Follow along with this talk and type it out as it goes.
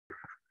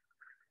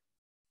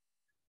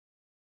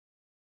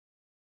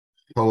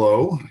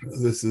Hello,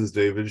 this is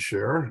David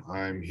Scher.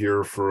 I'm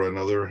here for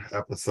another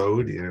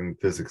episode in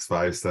Physics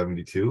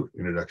 572,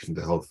 Introduction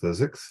to Health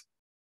Physics.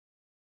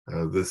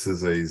 This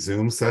is a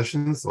Zoom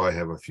session, so I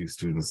have a few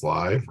students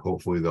live.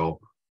 Hopefully they'll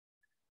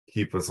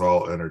keep us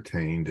all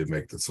entertained and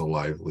make this a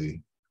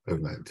lively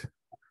event.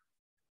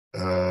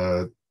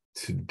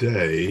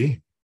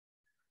 Today,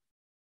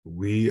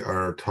 we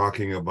are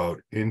talking about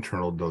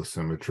internal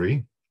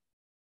dosimetry.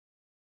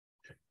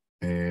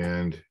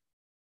 And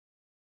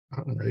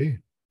I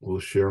will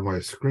share my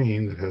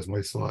screen that has my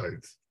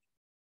slides.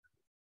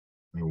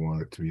 I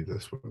want it to be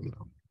this one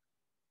though.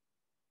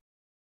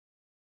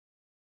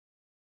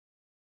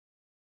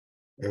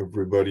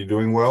 Everybody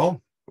doing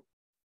well?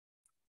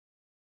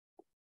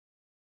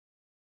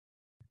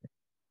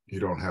 You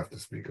don't have to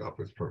speak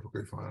up. It's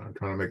perfectly fine. I'm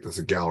trying to make this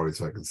a gallery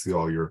so I can see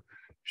all your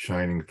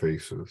shining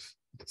faces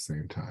at the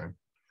same time.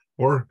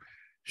 Or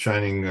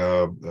shining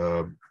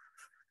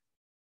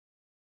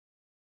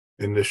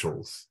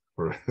initials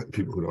for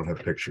people who don't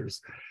have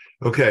pictures.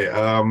 Okay.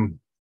 Today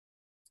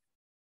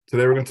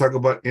we're going to talk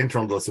about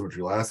internal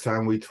dosimetry. Last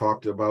time we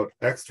talked about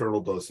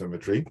external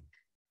dosimetry.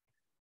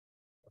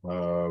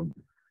 And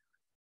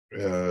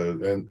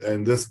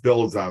this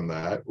builds on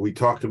that. We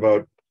talked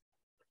about,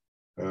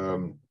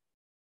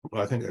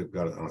 I think I've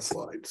got it on a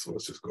slide, so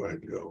let's just go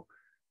ahead and go.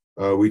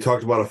 We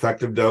talked about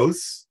effective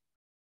dose.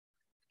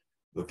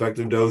 The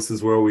effective dose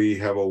is where we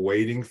have a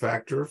weighting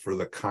factor for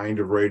the kind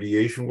of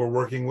radiation we're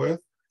working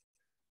with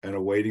and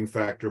a weighting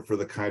factor for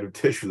the kind of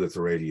tissue that's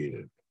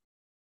irradiated.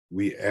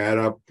 We add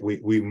up,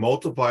 we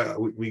multiply,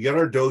 we get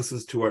our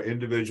doses to our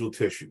individual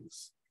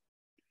tissues.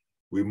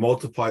 We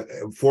multiply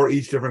for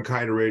each different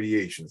kind of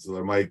radiation. So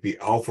there might be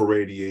alpha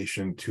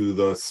radiation to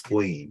the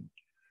spleen.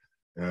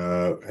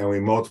 And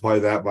we multiply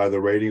that by the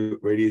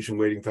radiation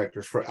weighting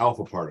factors for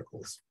alpha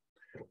particles.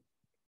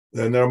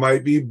 Then there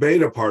might be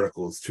beta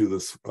particles to the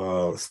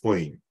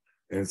spleen.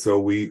 And so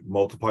we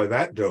multiply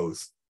that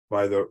dose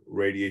by the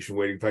radiation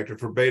weighting factor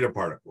for beta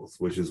particles,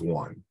 which is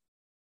 1,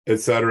 et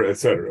cetera, et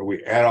cetera.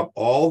 We add up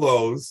all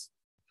those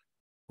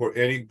for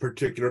any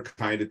particular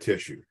kind of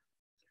tissue.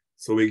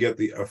 So we get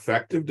the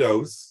effective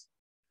dose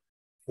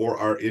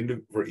for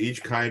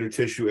each kind of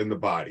tissue in the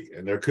body.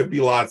 And there could be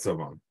lots of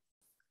them.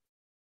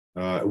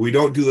 We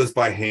don't do this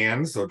by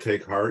hand, so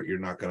take heart. You're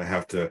not going to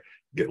have to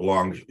get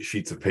long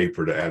sheets of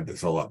paper to add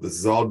this all up. This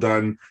is all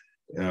done,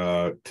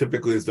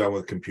 typically it's done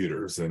with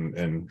computers,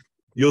 and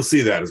you'll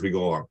see that as we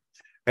go along.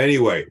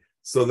 Anyway,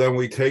 so then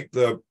we take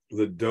the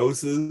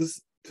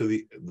doses to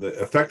the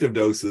effective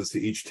doses to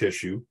each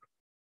tissue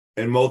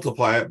and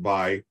multiply it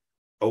by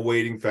a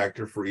weighting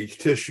factor for each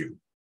tissue.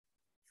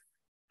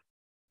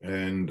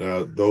 And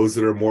those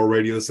that are more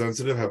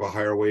radiosensitive have a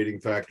higher weighting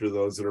factor.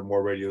 Those that are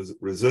more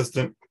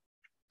radio-resistant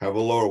have a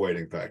lower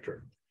weighting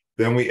factor.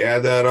 Then we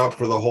add that up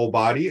for the whole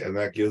body, and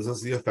that gives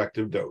us the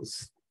effective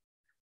dose.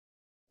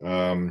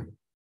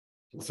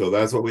 So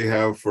that's what we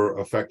have for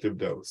effective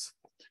dose.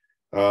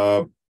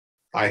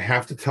 I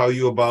have to tell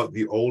you about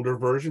the older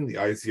version, the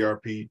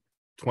ICRP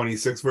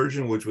 26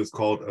 version, which was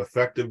called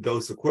effective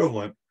dose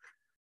equivalent.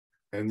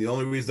 And the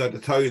only reason I have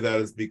to tell you that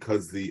is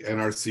because the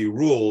NRC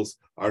rules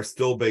are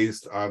still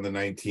based on the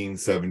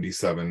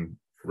 1977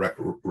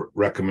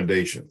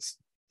 recommendations.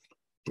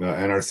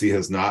 NRC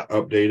has not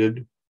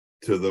updated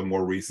to the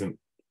more recent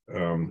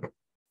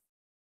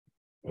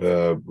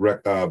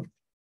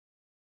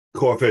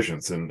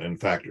coefficients and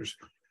factors.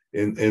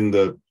 In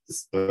the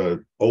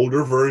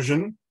older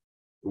version,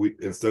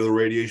 instead of the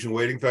radiation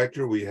weighting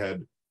factor, we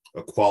had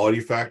a quality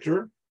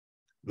factor.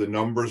 The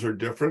numbers are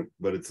different,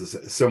 but it's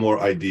a similar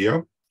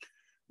idea.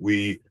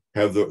 We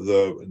have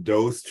the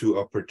dose to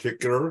a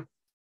particular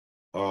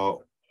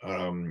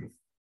organ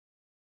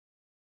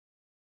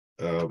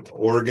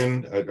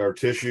or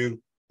tissue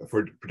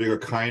for a particular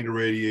kind of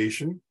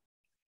radiation.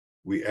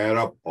 We add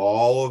up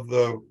all of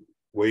the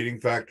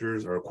weighting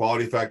factors or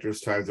quality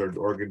factors times our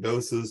organ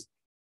doses.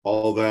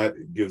 All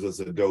that gives us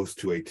a dose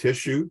to a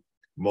tissue.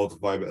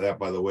 Multiply that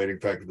by the weighting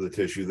factor of the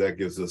tissue. That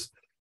gives us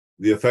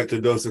the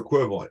effective dose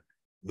equivalent.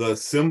 The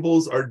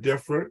symbols are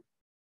different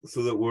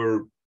so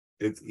that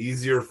it's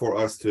easier for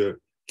us to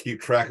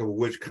keep track of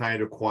which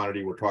kind of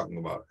quantity we're talking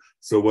about.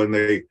 So when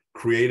they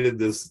created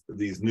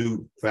these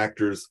new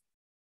factors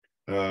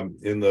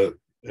in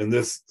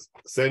this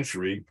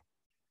century,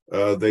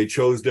 they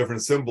chose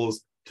different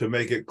symbols to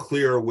make it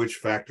clear which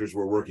factors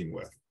we're working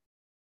with.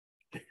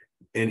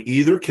 In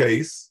either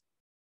case,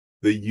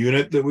 the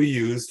unit that we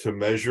use to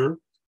measure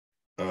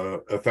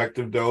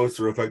effective dose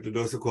or effective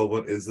dose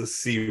equivalent is the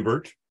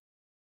sievert.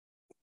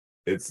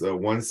 It's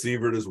 1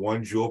 sievert is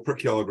 1 joule per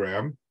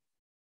kilogram.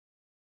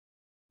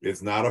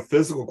 It's not a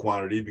physical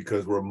quantity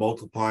because we're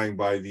multiplying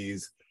by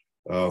these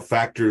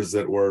factors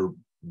that were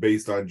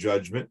based on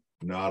judgment,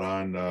 not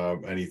on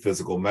any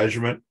physical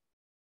measurement.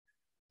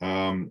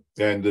 And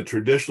the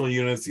traditional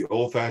units, the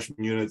old-fashioned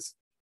units,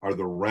 are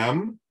the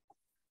rem,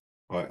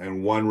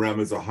 and 1 rem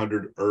is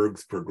 100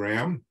 ergs per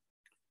gram.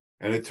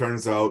 And it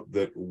turns out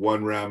that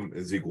 1 rem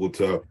is equal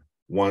to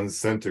 1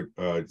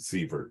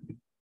 sievert.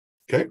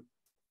 Okay,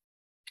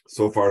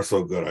 so far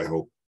so good, I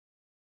hope.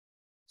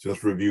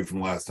 just review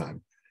from last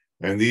time.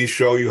 And these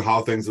show you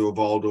how things have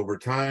evolved over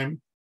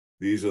time.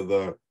 These are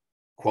the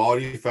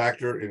quality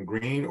factor in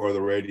green, or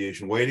the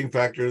radiation weighting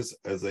factors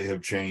as they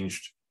have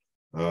changed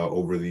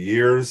over the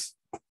years.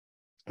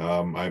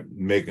 I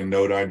make a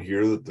note on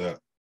here that the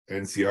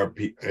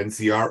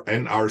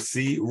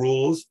NRC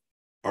rules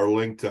are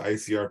linked to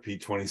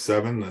ICRP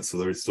 27. So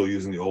they're still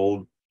using the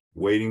old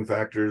weighting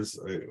factors,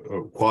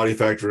 quality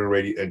factor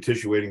and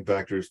tissue weighting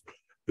factors.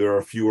 There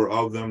are fewer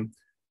of them,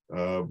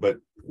 but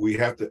we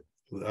have to,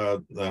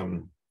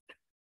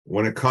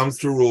 when it comes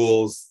to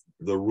rules,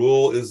 the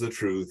rule is the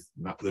truth,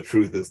 not the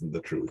truth isn't the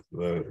truth.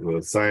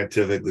 The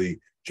scientifically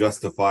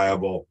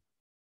justifiable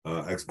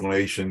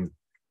explanation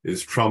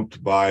is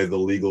trumped by the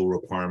legal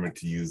requirement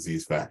to use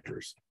these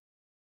factors.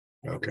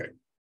 Okay.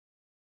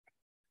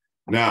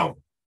 Now,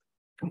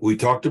 we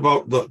talked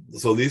about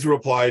so these were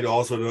applied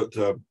also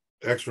to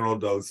external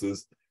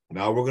doses.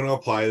 Now we're going to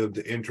apply them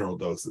to internal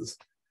doses.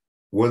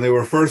 When they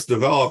were first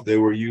developed, they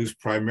were used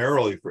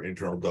primarily for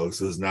internal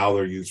doses. Now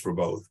they're used for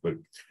both. But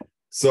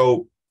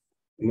so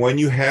when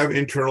you have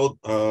internal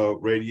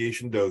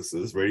radiation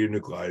doses,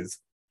 radionuclides,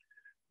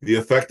 the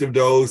effective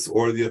dose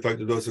or the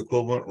effective dose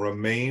equivalent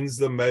remains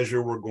the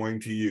measure we're going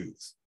to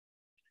use.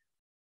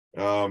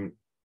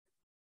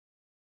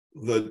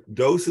 The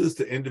doses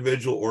to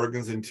individual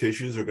organs and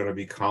tissues are going to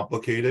be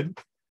complicated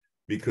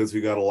because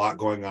we got a lot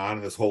going on,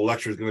 and this whole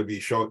lecture is going to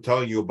be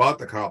telling you about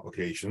the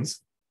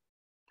complications.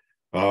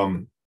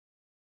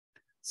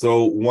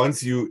 So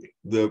once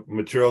the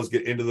materials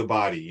get into the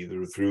body,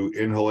 either through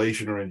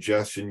inhalation or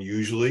ingestion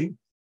usually,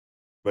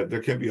 but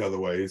there can be other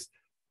ways.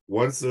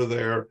 Once they're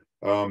there,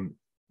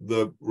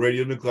 the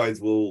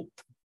radionuclides will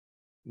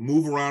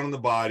move around in the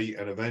body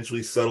and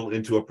eventually settle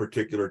into a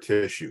particular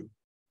tissue.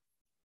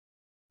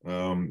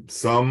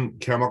 Some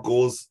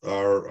chemicals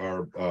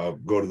go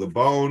to the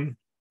bone.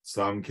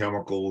 Some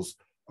chemicals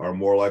are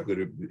more likely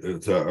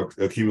to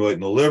accumulate in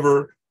the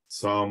liver.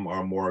 Some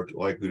are more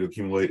likely to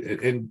accumulate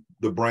in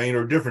the brain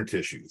or different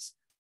tissues.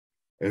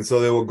 And so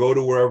they will go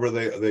to wherever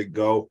they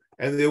go,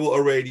 and they will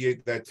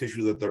irradiate that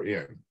tissue that they're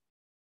in.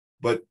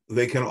 But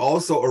they can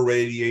also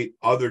irradiate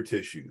other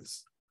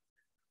tissues,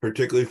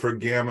 particularly for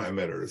gamma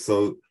emitters.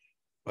 So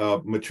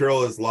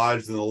material that's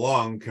lodged in the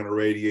lung can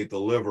irradiate the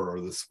liver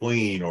or the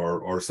spleen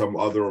or some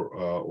other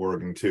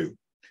organ too.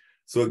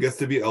 So it gets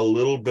to be a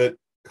little bit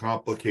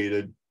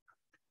complicated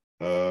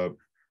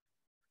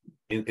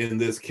in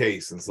this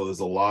case. And so there's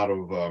a lot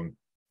of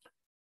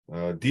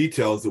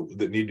details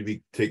that need to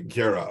be taken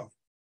care of.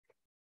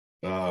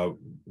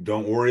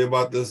 Don't worry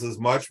about this as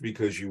much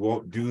because you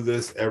won't do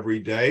this every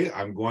day.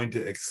 I'm going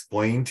to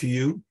explain to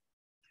you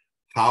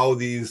how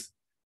these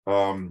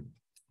how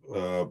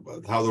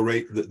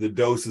the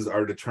doses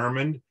are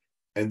determined,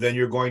 and then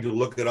you're going to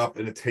look it up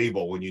in a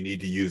table when you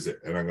need to use it.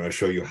 And I'm going to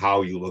show you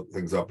how you look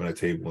things up in a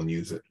table and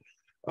use it.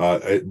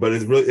 But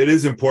it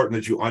is important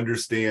that you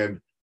understand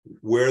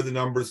where the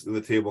numbers in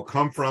the table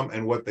come from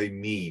and what they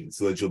mean,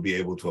 so that you'll be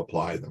able to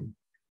apply them.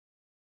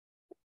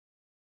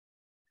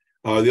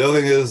 The other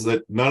thing is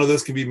that none of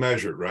this can be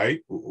measured, right?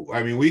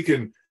 I mean, we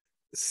can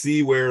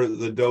see where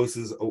the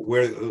doses,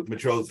 where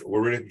materials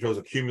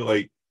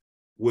accumulate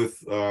with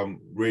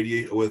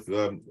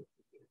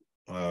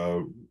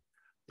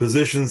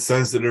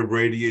position-sensitive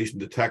radiation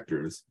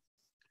detectors,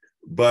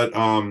 but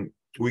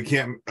we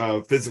can't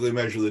physically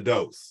measure the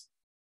dose.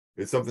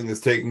 It's something that's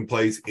taking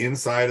place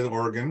inside an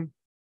organ,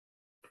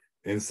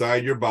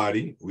 inside your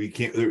body.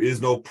 There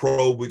is no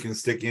probe we can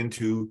stick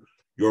into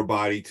your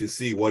body to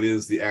see what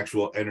is the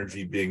actual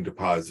energy being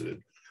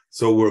deposited.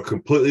 So we're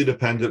completely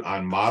dependent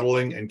on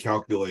modeling and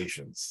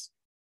calculations.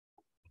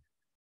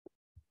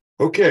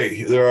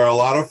 Okay, there are a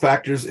lot of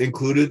factors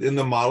included in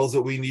the models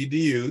that we need to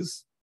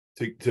use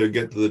to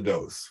get to the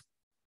dose.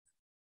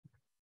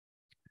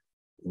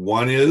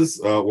 One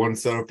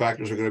set of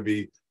factors are going to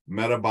be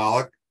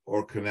metabolic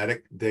or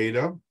kinetic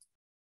data,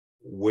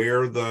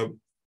 where the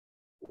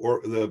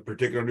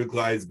particular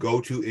nuclides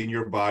go to in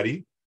your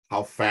body,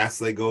 how fast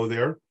they go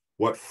there,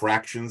 what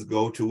fractions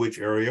go to which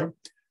area.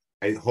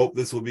 I hope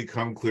this will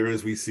become clear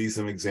as we see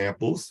some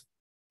examples.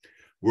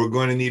 We're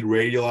going to need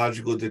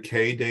radiological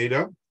decay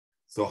data.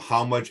 So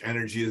how much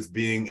energy is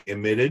being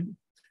emitted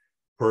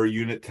per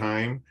unit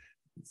time.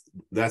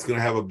 That's going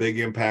to have a big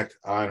impact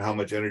on how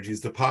much energy is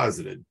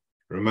deposited.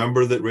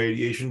 Remember that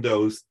radiation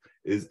dose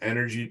is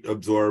energy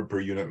absorbed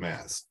per unit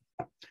mass.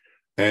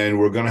 And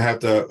we're going to have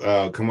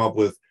to come up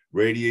with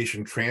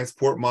radiation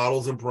transport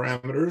models and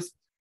parameters.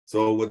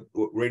 So what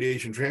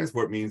radiation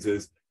transport means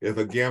is if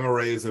a gamma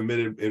ray is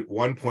emitted at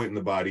one point in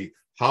the body,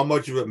 how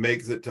much of it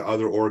makes it to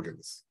other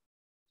organs?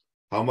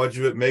 How much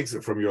of it makes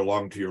it from your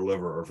lung to your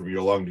liver, or from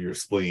your lung to your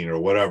spleen, or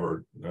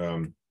whatever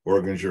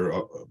organs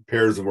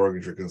pairs of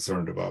organs you're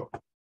concerned about?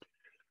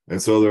 And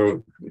so there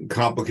are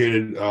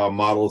complicated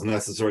models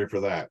necessary for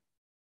that.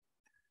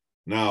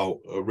 Now,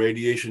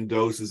 radiation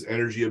dose is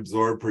energy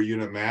absorbed per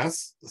unit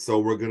mass. So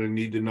we're going to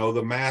need to know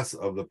the mass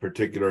of the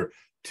particular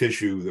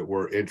tissue that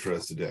we're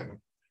interested in.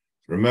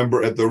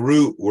 Remember, at the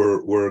root,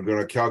 we're going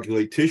to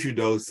calculate tissue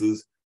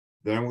doses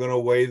Then I'm going to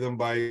weigh them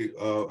by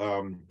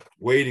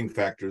weighting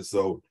factors.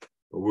 So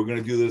we're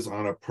going to do this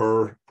on a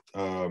per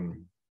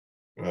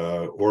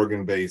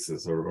organ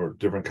basis, or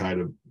different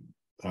kind of.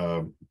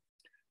 I'm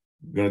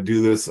going to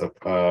do this.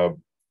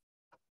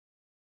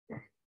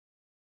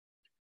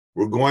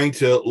 We're going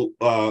to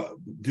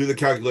do the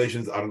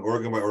calculations on an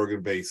organ by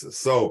organ basis.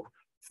 So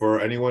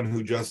for anyone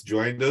who just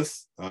joined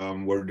us,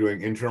 we're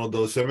doing internal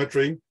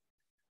dosimetry.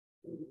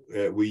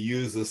 We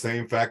use the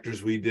same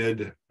factors we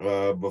did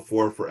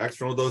before for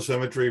external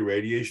dosimetry: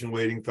 radiation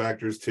weighting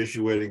factors,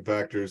 tissue weighting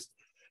factors.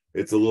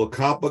 It's a little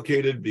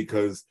complicated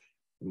because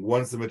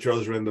once the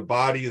materials are in the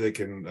body, they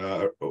can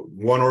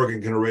one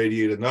organ can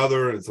irradiate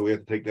another, and so we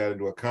have to take that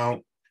into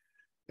account.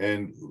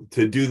 And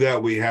to do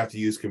that, we have to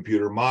use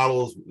computer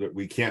models.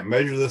 We can't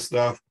measure this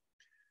stuff.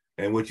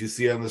 And what you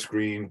see on the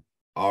screen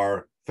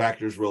are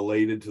factors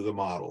related to the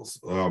models.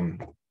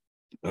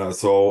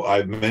 So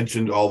I've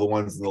mentioned all the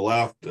ones on the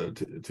left,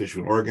 tissue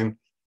and organ.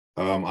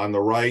 On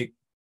the right,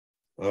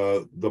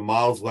 the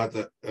models will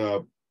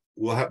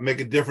have to make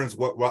a difference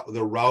what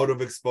the route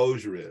of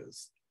exposure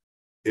is.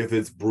 If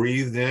it's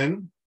breathed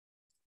in,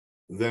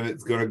 then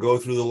it's going to go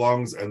through the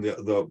lungs, and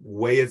the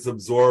way it's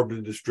absorbed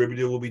and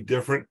distributed will be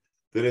different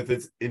than if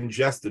it's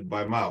ingested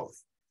by mouth.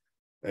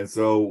 And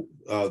so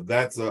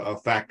that's a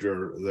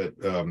factor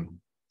that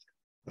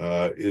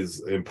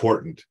is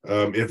important.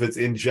 If it's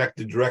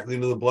injected directly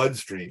into the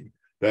bloodstream,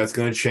 that's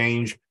going to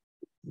change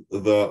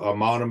the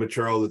amount of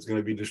material that's going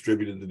to be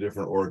distributed to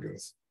different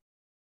organs.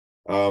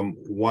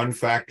 One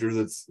factor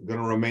that's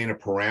going to remain a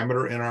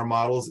parameter in our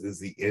models is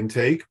the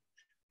intake.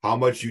 How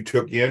much you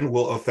took in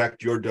will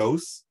affect your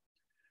dose.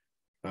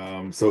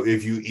 So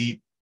if you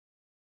eat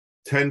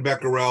 10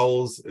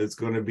 becquerels, it's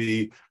going to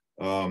be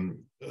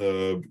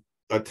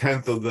a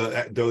tenth of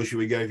the dose you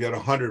would get if you had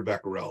 100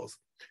 becquerels.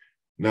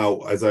 Now,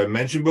 as I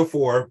mentioned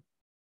before,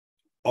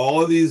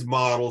 all of these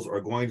models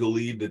are going to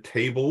lead to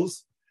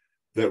tables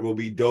that will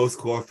be dose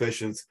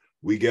coefficients.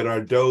 We get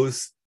our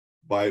dose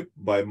by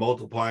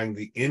multiplying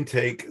the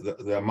intake,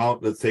 the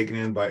amount that's taken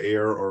in by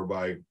air or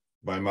by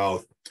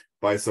mouth,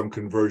 by some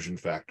conversion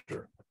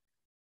factor.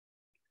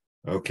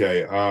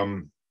 Okay.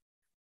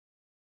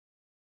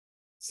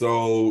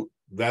 So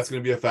that's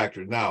going to be a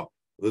factor. Now,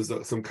 there's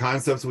some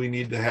concepts we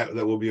need to have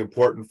that will be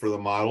important for the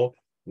model.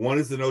 One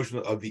is the notion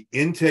of the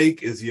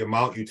intake is the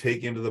amount you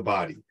take into the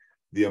body,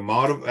 the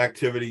amount of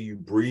activity you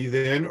breathe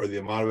in, or the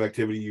amount of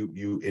activity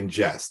you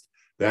ingest.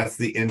 That's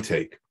the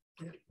intake.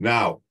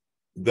 Now,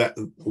 that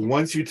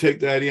once you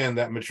take that in,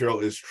 that material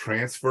is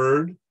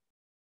transferred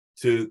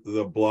to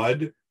the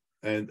blood,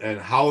 and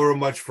however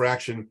much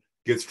fraction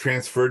gets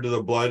transferred to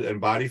the blood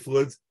and body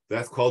fluids,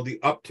 that's called the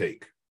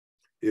uptake.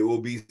 It will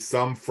be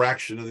some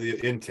fraction of the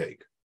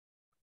intake.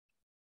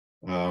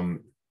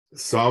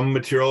 Some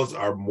materials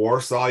are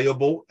more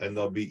soluble and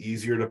they'll be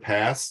easier to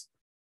pass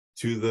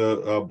to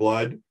the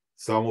blood.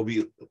 Some will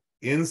be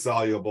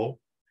insoluble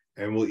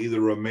and will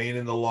either remain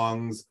in the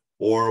lungs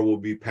or will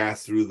be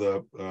passed through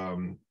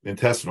the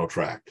intestinal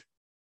tract.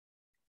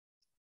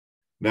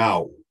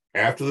 Now,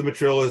 after the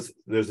material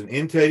there's an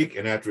intake,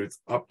 and after its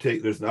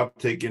uptake, there's an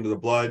uptake into the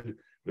blood.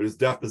 There's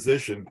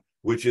deposition,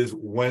 which is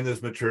when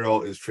this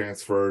material is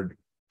transferred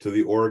to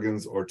the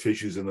organs or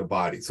tissues in the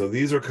body. So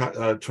these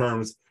are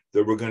terms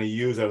that we're going to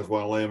use. I just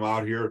want to lay them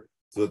out here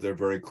so that they're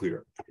very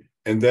clear.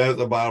 And then at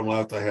the bottom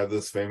left, I have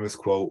this famous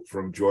quote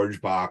from George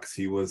Box.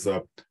 He was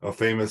a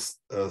famous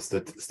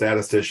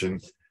statistician.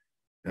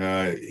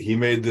 He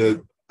made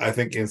the, I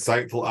think,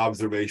 insightful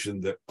observation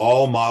that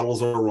all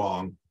models are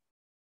wrong,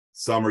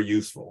 some are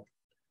useful.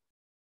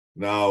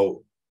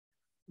 Now,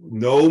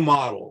 no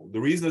model,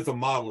 the reason it's a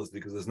model is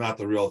because it's not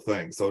the real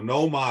thing. So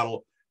no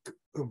model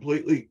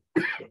completely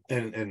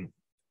and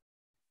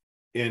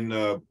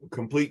in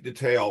complete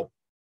detail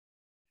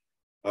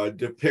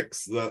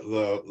depicts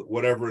the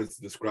whatever it's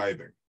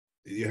describing.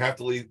 You have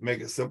to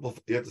make it simple.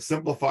 You have to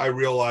simplify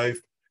real life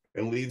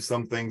and leave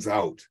some things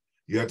out.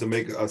 You have to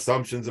make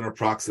assumptions and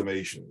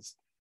approximations.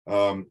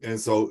 And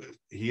so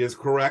he is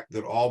correct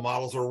that all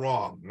models are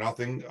wrong.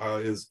 Nothing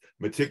is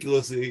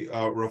meticulously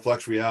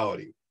reflects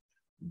reality.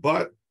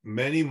 But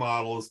many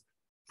models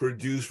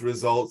produce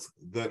results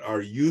that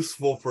are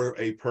useful for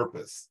a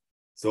purpose.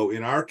 So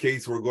in our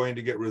case, we're going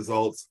to get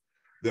results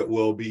that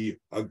will be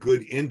a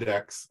good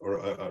index or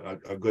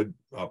a good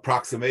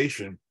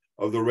approximation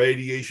of the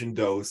radiation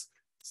dose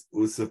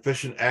with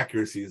sufficient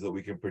accuracy so that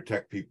we can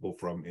protect people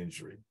from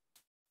injury.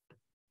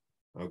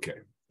 Okay.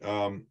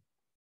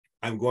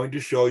 I'm going to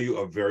show you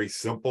a very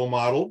simple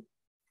model.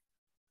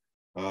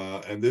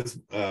 And this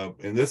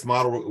in this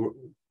model,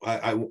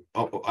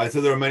 I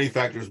said there are many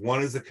factors.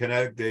 One is the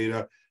kinetic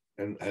data,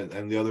 and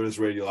the other is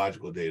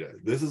radiological data.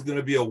 This is going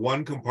to be a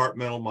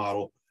one-compartmental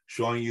model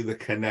showing you the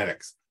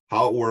kinetics,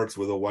 how it works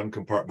with a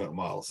one-compartment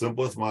model,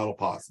 simplest model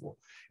possible.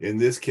 In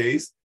this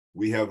case,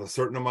 we have a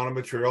certain amount of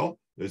material.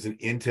 There's an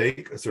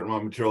intake. A certain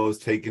amount of material is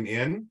taken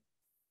in.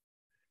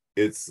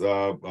 It's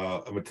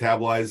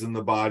metabolized in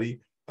the body.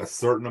 A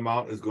certain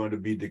amount is going to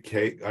be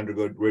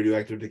undergo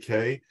radioactive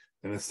decay,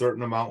 and a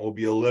certain amount will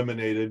be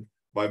eliminated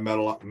by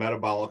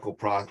metabolic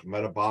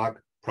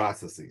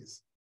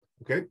processes.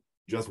 Okay,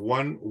 just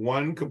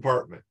one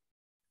compartment.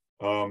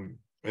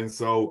 And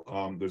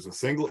so there's a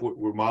single,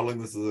 we're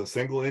modeling this as a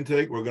single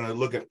intake. We're going to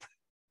look at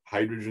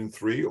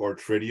hydrogen-3 or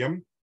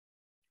tritium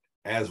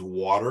as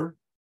water.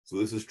 So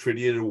this is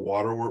tritiated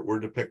water we're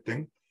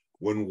depicting.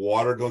 When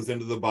water goes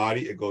into the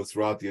body, it goes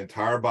throughout the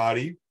entire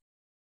body.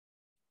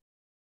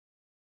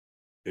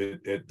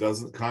 It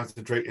doesn't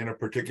concentrate in a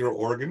particular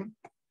organ.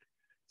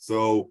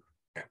 So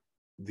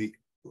the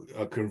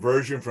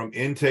conversion from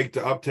intake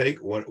to uptake,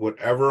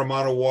 whatever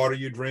amount of water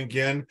you drink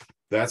in,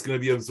 that's going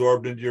to be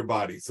absorbed into your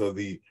body. So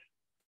the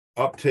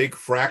uptake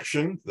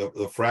fraction,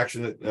 the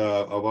fraction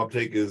of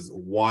uptake is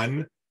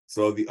 1.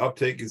 So the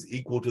uptake is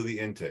equal to the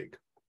intake.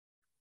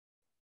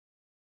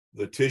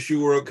 The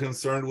tissue we're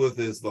concerned with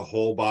is the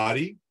whole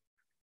body.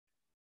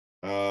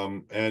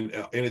 And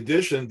in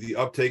addition, the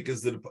uptake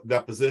is the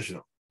deposition.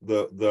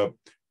 The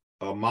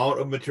amount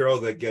of material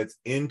that gets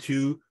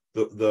into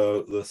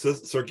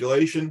the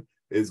circulation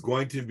is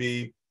going to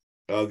be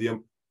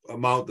the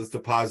amount that's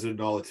deposited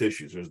in all the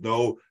tissues. There's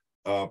no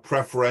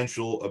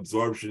preferential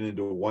absorption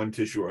into one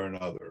tissue or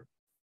another.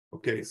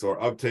 Okay, so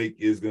our uptake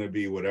is going to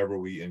be whatever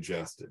we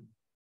ingested.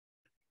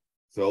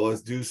 So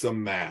let's do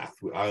some math.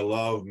 I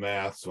love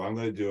math, so I'm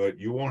going to do it.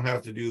 You won't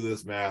have to do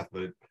this math,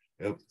 but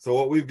so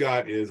what we've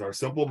got is our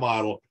simple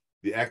model.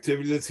 The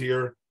activity that's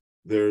here,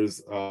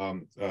 there's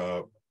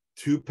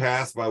 2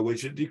 paths by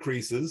which it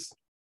decreases,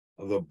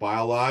 the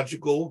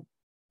biological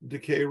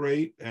decay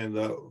rate and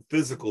the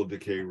physical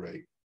decay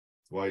rate.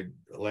 That's why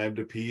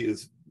lambda p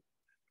is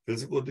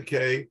physical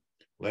decay,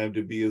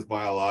 lambda b is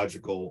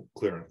biological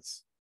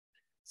clearance.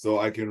 So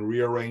I can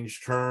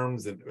rearrange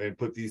terms and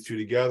put these two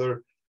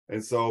together.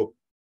 And so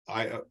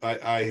I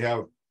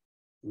have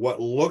what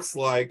looks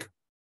like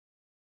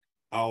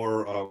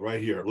our,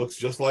 right here, it looks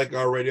just like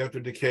our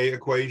radioactive decay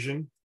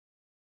equation,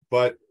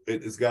 but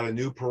it's got a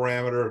new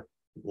parameter,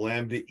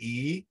 lambda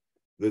E,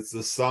 that's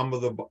the sum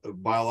of the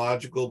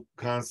biological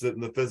constant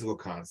and the physical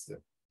constant.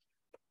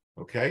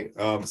 Okay,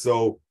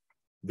 so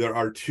there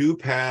are 2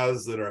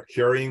 paths that are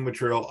carrying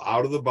material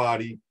out of the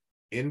body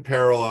in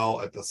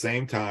parallel at the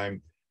same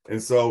time.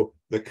 And so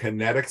the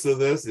kinetics of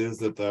this is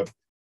that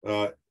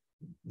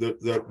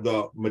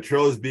the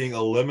material is being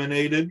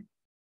eliminated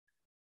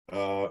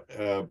at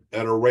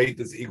a rate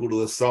that's equal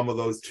to the sum of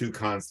those 2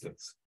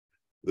 constants.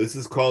 This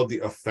is called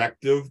the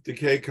effective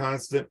decay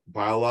constant,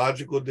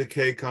 biological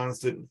decay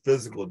constant,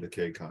 physical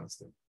decay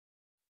constant.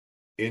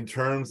 In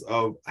terms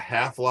of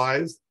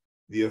half-lives,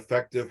 the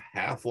effective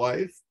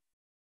half-life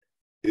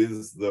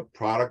is the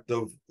product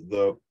of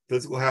the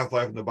physical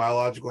half-life and the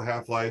biological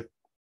half-life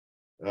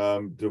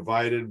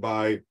divided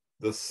by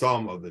the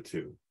sum of the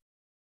 2.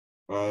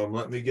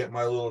 Let me get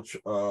my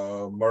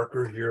little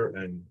marker here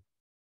and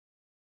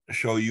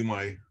show you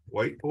my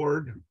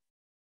whiteboard.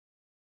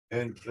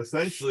 And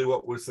essentially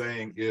what we're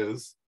saying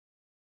is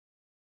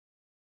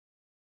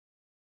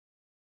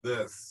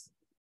this.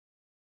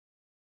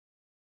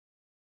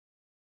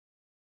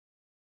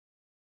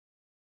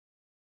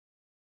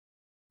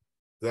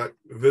 Is that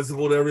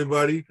visible to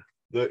everybody?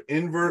 The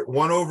invert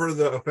 1 over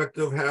the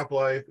effective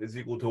half-life is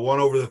equal to 1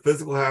 over the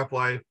physical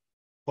half-life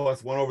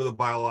plus 1 over the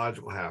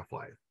biological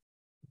half-life.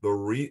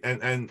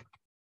 And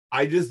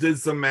I just did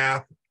some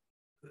math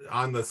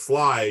on the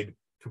slide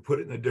to put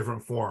it in a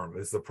different form.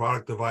 It's the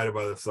product divided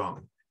by the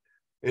sum.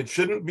 It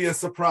shouldn't be a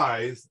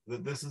surprise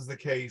that this is the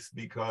case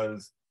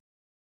because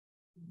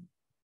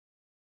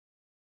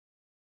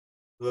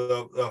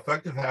the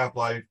effective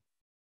half-life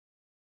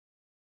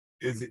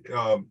is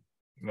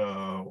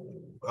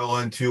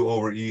ln2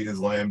 over E is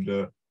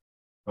lambda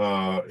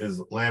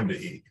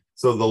E.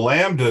 So the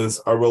lambdas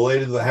are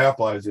related to the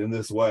half-lives in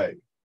this way.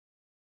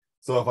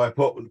 So if I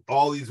put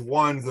all these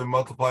 1s and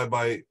multiply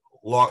by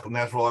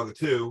natural log of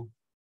 2,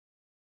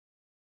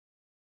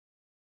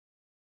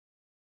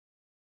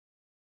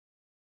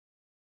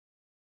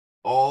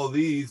 all of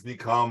these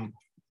become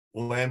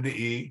lambda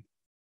E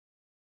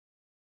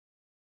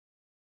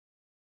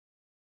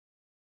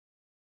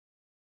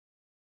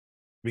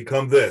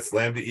become this.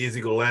 Lambda E is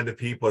equal to lambda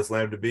P plus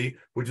lambda B,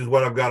 which is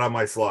what I've got on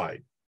my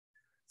slide.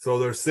 So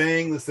they're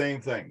saying the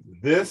same thing.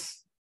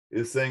 This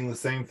is saying the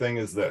same thing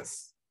as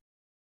this.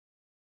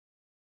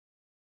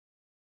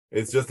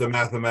 It's just a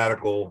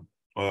mathematical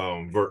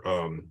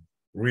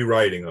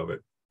rewriting of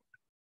it.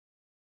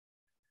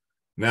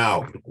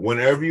 Now,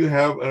 whenever you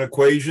have an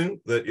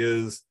equation that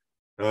is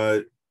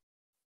dA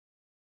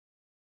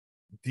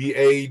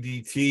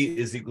dt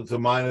is equal to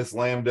minus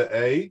lambda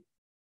A,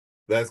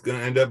 that's going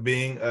to end up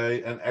being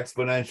an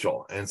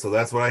exponential. And so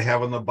that's what I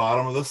have on the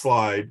bottom of the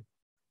slide.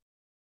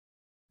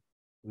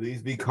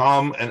 These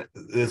become, and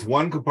this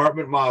one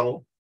compartment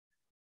model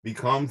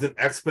becomes an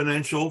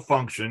exponential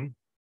function.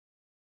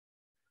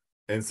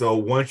 And so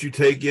once you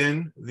take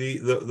in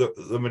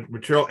the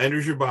material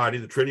enters your body,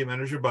 the tritium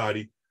enters your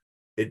body,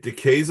 it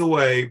decays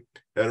away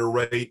at a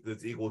rate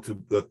that's equal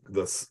to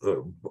the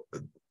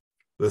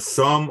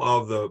sum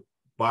of the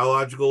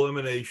biological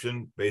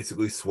elimination,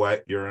 basically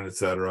sweat, urine,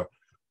 etc.,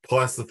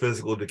 plus the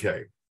physical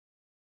decay.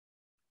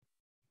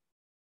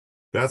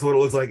 That's what it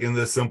looks like in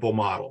this simple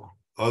model.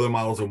 Other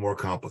models are more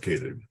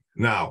complicated.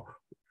 Now,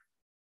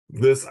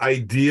 this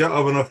idea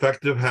of an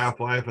effective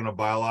half-life and a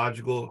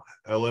biological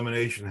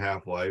elimination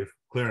half-life,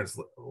 clearance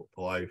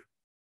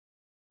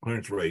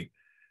rate,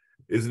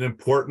 is an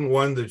important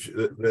one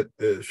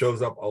that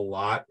shows up a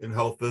lot in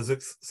health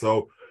physics.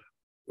 So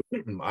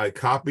I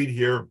copied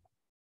here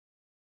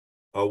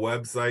a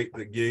website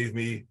that gave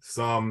me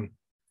some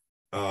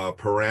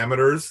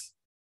parameters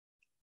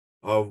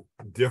of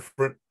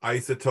different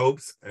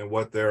isotopes and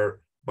what their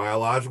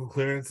biological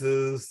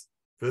clearances,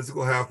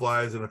 physical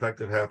half-lives, and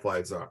effective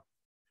half-lives are.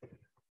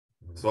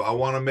 So I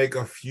want to make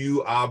a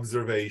few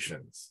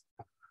observations.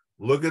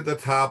 Look at the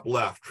top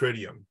left,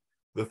 tritium.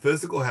 The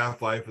physical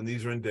half-life, and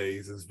these are in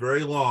days, is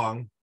very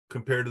long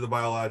compared to the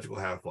biological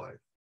half-life.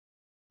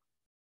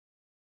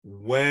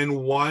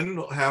 When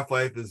one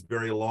half-life is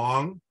very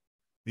long,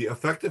 the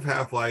effective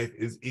half-life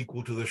is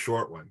equal to the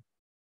short one.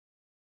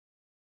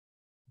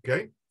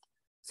 Okay?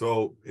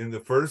 So in the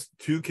first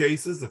two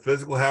cases, the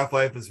physical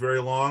half-life is very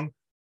long.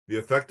 The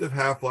effective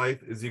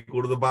half-life is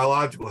equal to the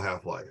biological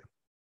half-life.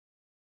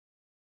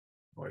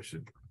 Oh, I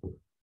should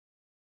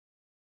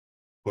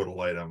put a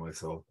light on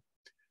myself.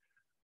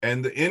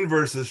 And the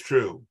inverse is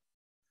true.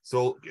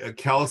 So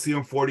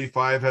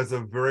calcium-45 has a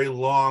very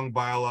long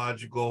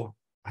biological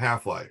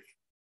half-life.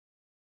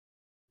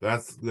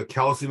 That's the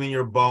calcium in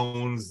your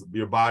bones.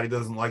 Your body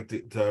doesn't like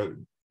to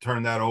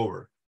turn that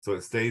over, so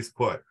it stays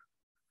put.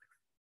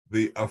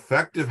 The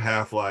effective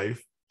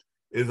half-life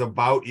is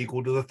about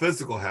equal to the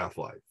physical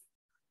half-life.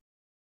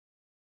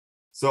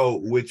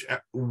 So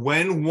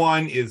when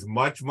one is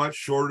much, much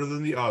shorter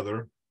than the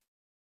other,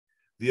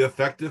 the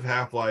effective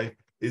half-life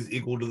is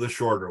equal to the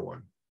shorter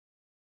one.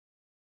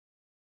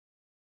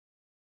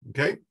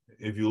 Okay?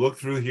 If you look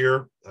through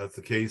here, that's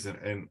the case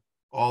in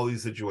all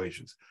these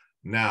situations.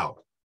 Now,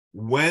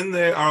 when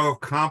they are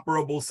of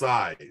comparable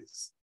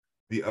size,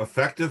 the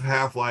effective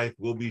half-life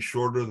will be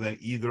shorter than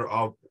either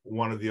of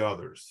one of the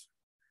others.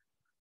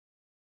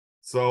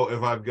 So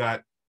if I've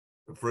got,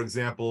 for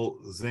example,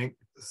 zinc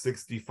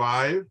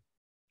 65,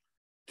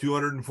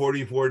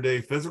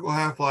 244-day physical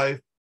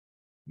half-life,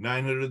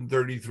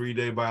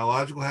 933-day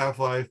biological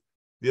half-life,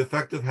 the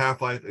effective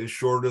half-life is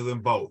shorter than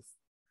both.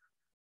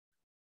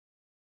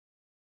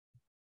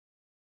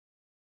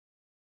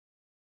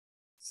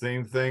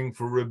 Same thing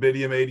for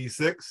rubidium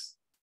 86,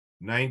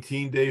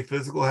 19-day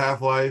physical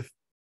half-life,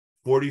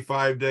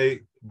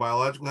 45-day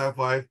biological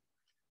half-life.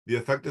 The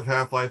effective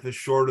half-life is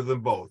shorter than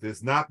both.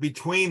 It's not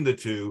between the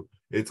two.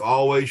 It's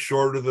always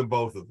shorter than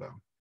both of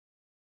them.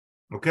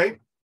 Okay?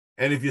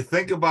 And if you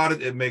think about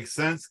it, it makes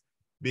sense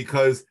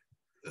because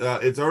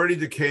it's already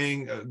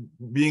decaying,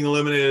 being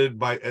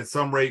eliminated at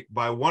some rate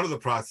by one of the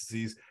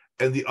processes,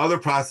 and the other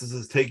process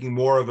is taking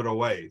more of it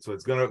away. So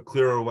it's going to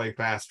clear it away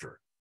faster.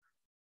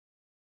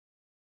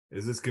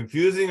 Is this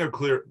confusing or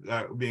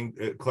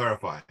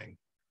clarifying?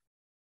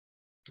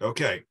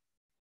 Okay,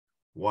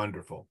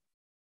 wonderful.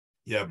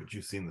 Yeah, but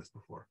you've seen this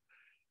before.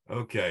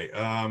 Okay.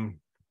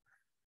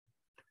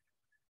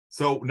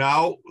 So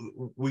now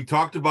we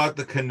talked about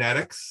the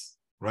kinetics,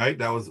 right?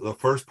 That was the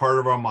first part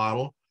of our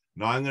model.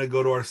 Now I'm going to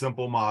go to our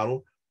simple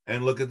model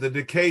and look at the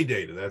decay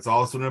data. That's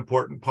also an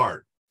important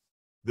part.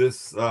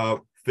 This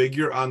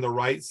figure on the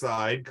right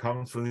side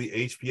comes from the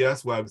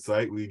HPS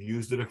website. We've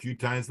used it a few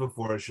times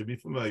before. It should be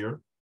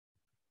familiar.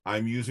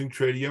 I'm using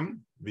tritium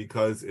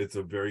because it's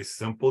a very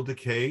simple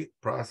decay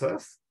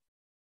process.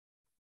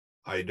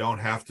 I don't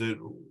have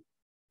to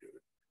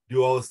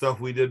do all the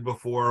stuff we did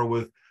before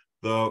with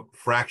the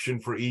fraction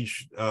for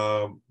each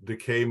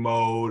decay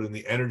mode and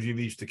the energy of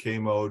each decay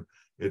mode.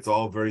 It's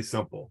all very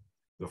simple.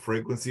 The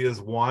frequency is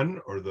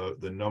 1, or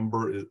the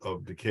number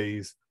of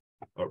decays,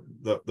 or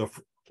the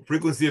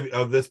frequency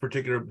of this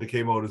particular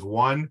decay mode is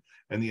 1,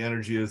 and the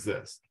energy is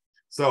this.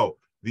 So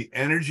the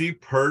energy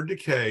per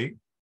decay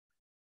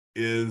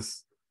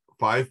is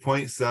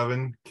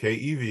 5.7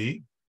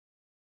 keV.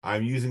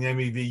 I'm using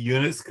MeV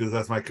units because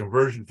that's my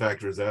conversion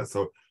factor is that.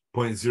 So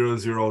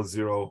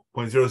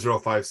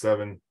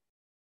 0.057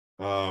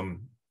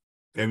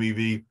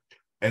 MeV,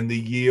 and the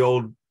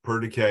yield per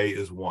decay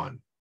is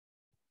 1.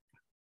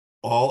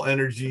 All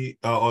energy,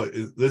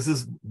 this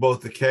is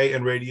both decay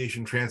and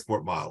radiation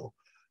transport model.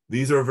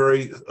 These are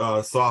very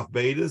soft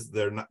betas.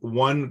 They're not,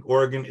 one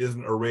organ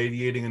isn't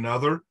irradiating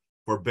another.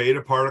 For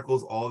beta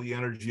particles, all the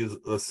energy is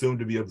assumed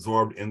to be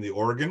absorbed in the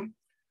organ.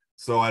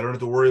 So I don't have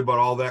to worry about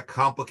all that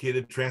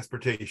complicated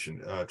transport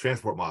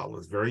model.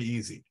 It's very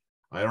easy.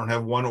 I don't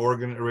have one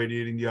organ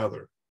irradiating the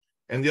other.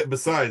 And yet,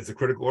 besides, the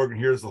critical organ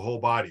here is the whole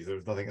body.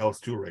 There's nothing else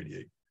to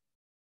irradiate.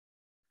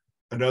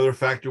 Another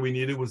factor we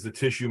needed was the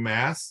tissue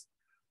mass.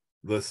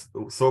 The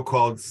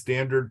so-called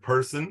standard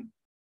person,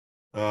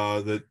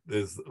 that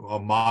is a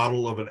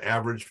model of an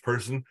average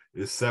person,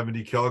 is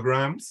 70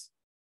 kilograms.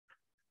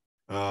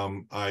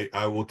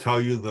 I will tell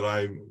you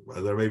that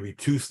there may be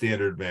 2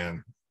 standard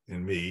man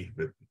in me,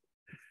 but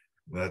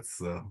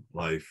that's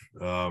life.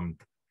 So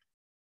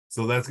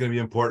that's going to be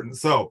important.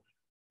 So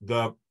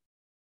the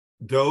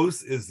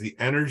dose is the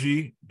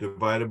energy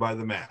divided by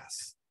the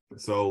mass.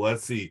 So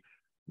let's see.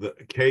 The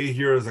K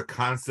here is a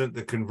constant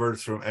that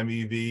converts from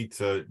MeV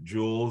to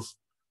joules,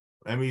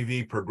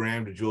 MeV per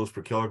gram to joules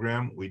per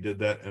kilogram. We did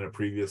that in a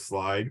previous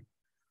slide.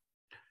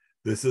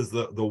 This is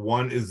the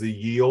one is the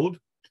yield.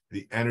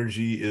 The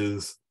energy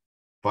is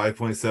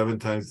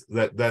 5.7 times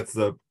that's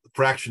the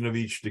fraction of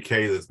each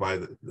decay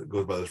that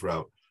goes by this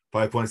route.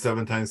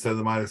 5.7 times 10 to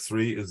the minus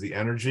 3 is the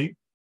energy,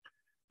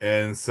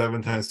 and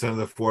 7 times 10 to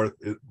the fourth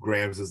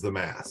grams is the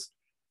mass.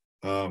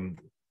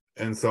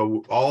 And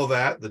so all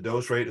that, the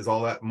dose rate is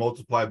all that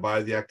multiplied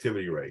by the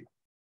activity rate.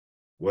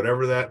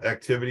 Whatever that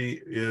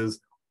activity is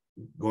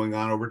going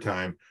on over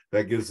time,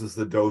 that gives us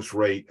the dose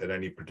rate at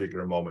any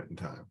particular moment in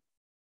time.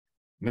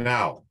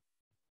 Now,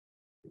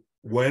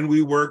 when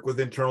we work with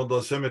internal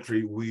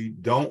dosimetry, we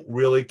don't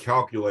really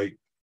calculate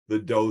the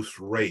dose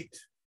rate.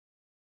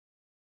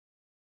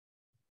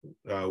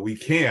 We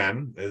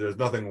can, there's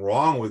nothing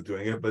wrong with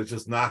doing it, but it's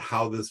just not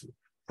how this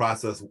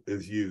process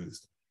is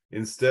used.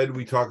 Instead,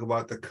 we talk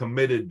about the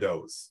committed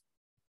dose.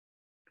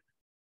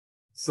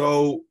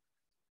 So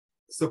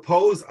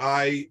suppose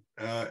I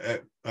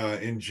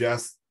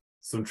ingest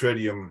some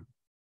tritium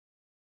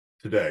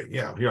today.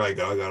 Yeah, here I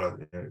go. I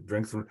gotta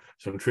drink some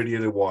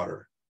tritiated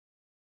water.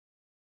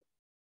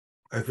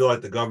 I feel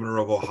like the governor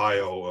of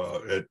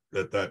Ohio at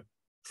that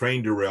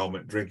train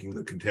derailment, drinking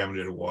the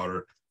contaminated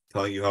water,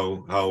 telling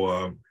you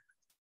how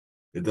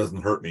it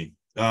doesn't hurt me.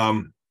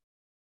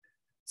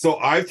 So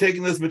I've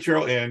taken this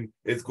material in.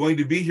 It's going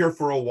to be here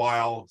for a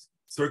while,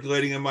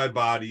 circulating in my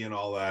body and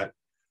all that.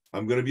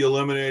 I'm going to be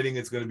eliminating.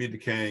 It's going to be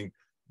decaying.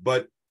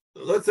 But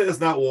let's say it's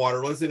not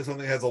water. Let's say it's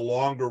something that has a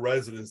longer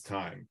residence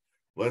time.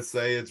 Let's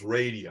say it's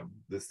radium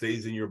that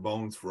stays in your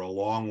bones for a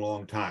long,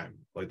 long time,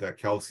 like that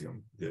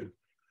calcium did.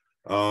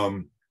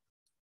 I'm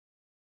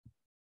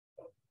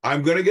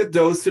going to get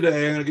dosed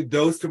today. I'm going to get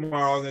dosed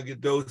tomorrow. I'm going to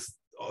get dosed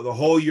the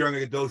whole year. I'm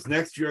going to get dosed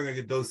next year. I'm going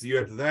to get dosed the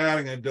year after that.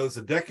 I'm going to dose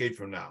a decade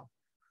from now.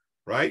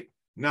 Right?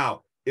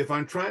 Now, if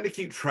I'm trying to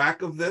keep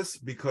track of this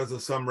because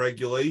of some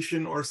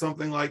regulation or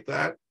something like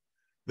that,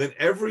 then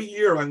every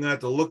year I'm going to have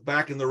to look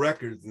back in the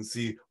records and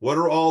see what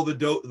are all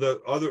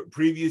the other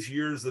previous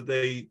years that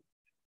they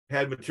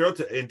had material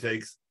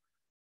intakes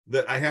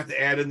that I have to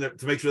add in there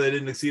to make sure they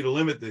didn't exceed a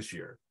limit this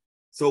year.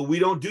 So we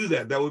don't do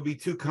that. That would be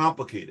too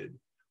complicated.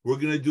 We're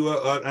going to do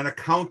an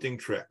accounting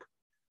trick.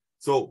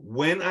 So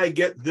when I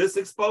get this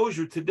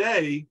exposure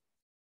today,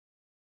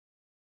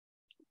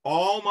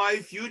 all my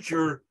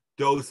future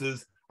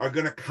doses are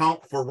going to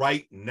count for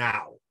right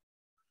now.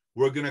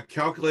 We're going to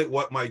calculate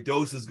what my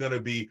dose is going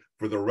to be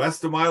for the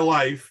rest of my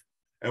life,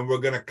 and we're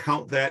going to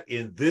count that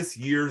in this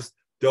year's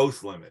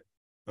dose limit.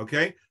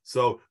 Okay,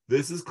 so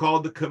this is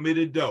called the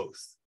committed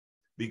dose.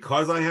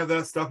 Because I have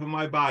that stuff in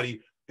my body,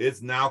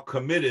 it's now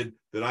committed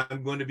that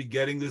I'm going to be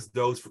getting this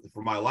dose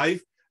for my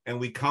life, and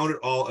we count it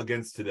all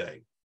against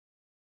today.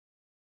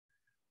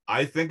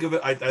 I think of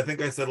it, I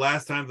think I said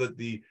last time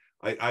that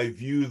I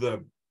view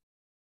the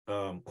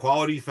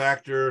quality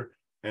factor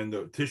and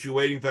the tissue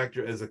weighting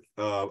factor as a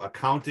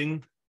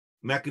accounting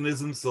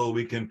mechanism, so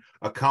we can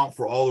account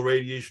for all the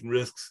radiation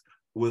risks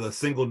with a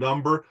single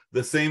number.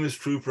 The same is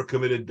true for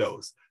committed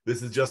dose.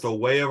 This is just a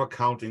way of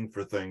accounting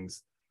for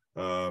things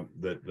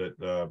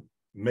that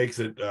makes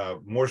it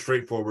more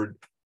straightforward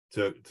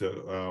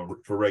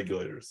for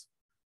regulators.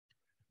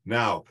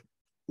 Now,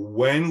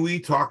 when we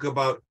talk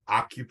about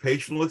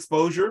occupational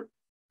exposure,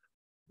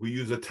 we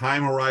use a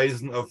time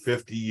horizon of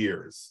 50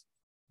 years.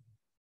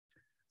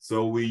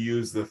 So we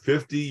use the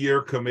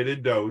 50-year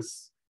committed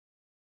dose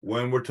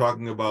when we're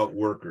talking about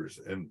workers.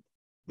 And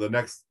the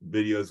next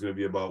video is going to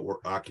be about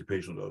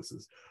occupational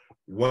doses.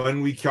 When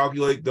we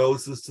calculate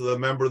doses to the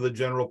member of the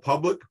general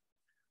public,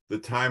 the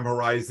time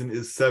horizon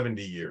is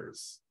 70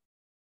 years.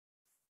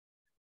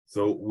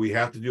 So we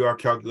have to do our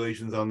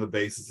calculations on the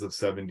basis of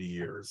 70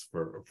 years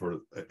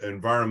for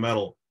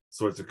environmental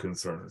sorts of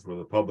concerns where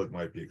the public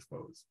might be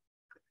exposed.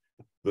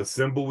 The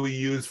symbol we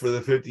use for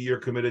the 50-year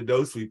committed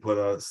dose, we put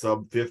a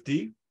sub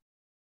 50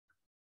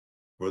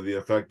 for the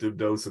effective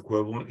dose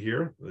equivalent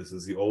here. This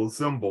is the old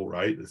symbol,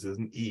 right? This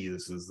isn't E.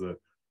 This is the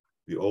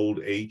old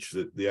H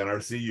that the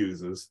NRC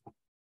uses.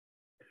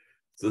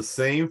 It's the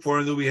same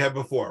formula that we had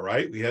before,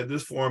 right? We had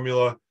this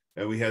formula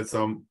and we had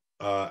some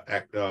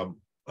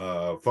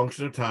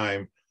function of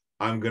time.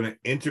 I'm going to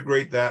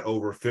integrate that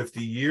over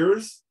 50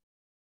 years,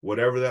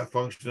 whatever that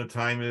function of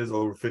time is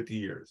over 50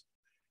 years.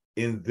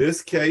 In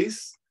this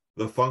case,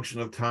 the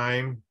function of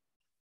time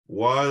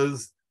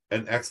was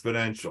an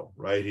exponential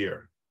right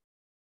here.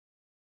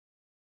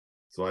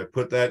 So I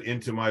put that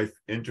into my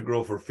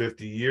integral for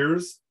 50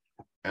 years,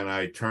 and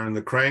I turn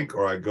the crank,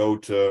 or I go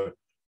to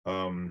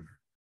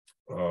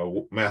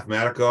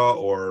Mathematica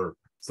or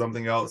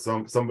something else,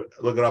 some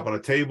look it up on a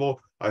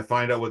table. I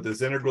find out what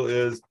this integral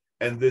is,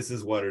 and this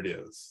is what it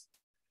is.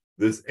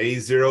 This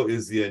A0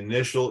 is the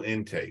initial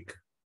intake.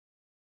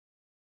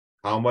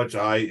 How much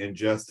I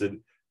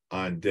ingested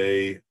on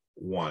day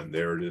 1.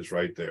 There it is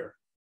right there.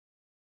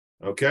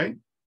 Okay?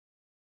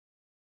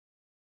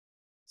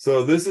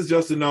 So this is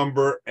just a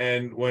number,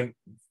 and when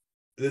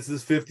this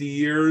is 50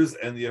 years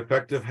and the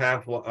effective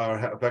half-life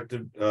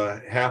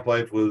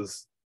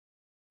was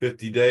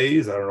 50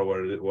 days, I don't know what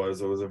it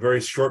was. It was a very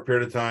short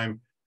period of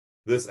time.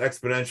 This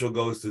exponential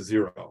goes to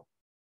 0.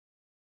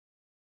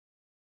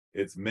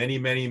 It's many,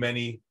 many,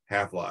 many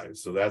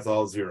half-lives. So that's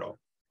all 0.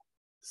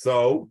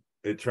 So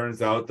it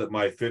turns out that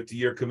my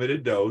 50-year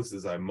committed dose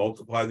is I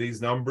multiply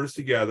these numbers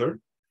together.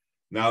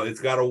 Now it's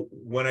got a,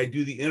 when I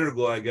do the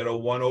integral, I get a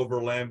 1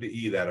 over lambda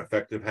e, that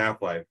effective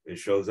half-life. It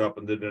shows up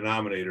in the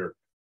denominator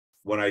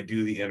when I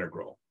do the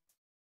integral.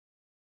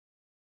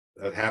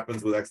 That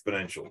happens with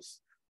exponentials.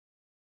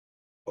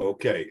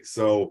 Okay,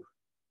 so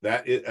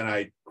that is, and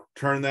I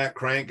turn that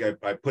crank,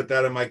 I put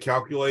that in my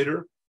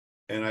calculator,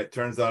 and it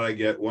turns out I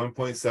get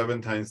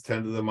 1.7 times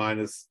 10 to the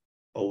minus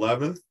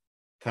 11th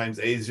times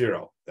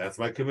A0. That's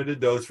my committed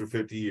dose for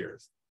 50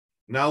 years.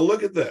 Now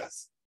look at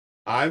this.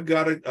 I've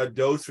got a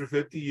dose for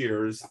 50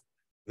 years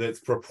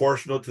that's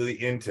proportional to the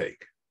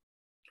intake.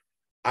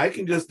 I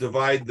can just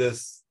divide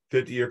this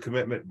 50-year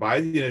commitment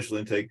by the initial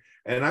intake,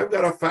 and I've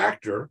got a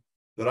factor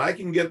that I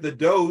can get the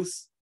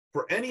dose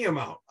for any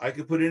amount. I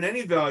could put in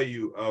any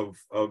value of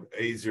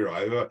A0. I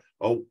have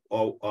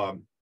a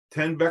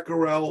 10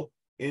 becquerel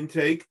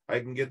intake, I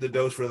can get the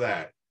dose for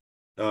that.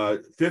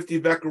 50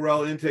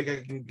 becquerel intake,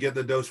 I can get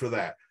the dose for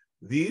that.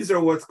 These are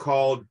what's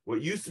called,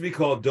 what used to be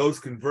called dose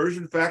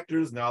conversion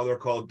factors. Now they're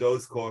called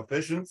dose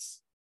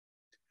coefficients.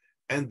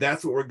 And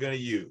that's what we're going to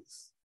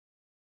use.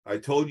 I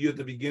told you at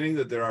the beginning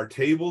that there are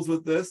tables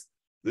with this.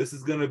 This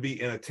is going to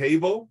be in a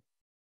table.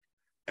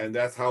 And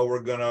that's how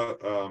we're going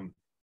to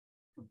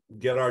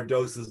get our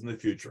doses in the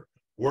future.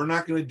 We're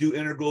not going to do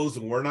integrals,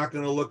 and we're not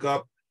going to look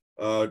up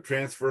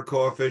transfer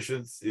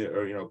coefficients,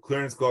 or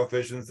clearance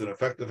coefficients and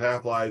effective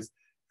half-lives.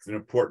 It's an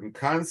important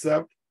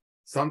concept.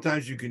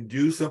 Sometimes you can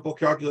do simple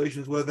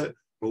calculations with it,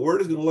 but we're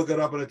just going to look it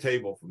up in a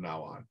table from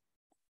now on.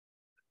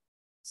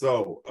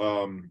 So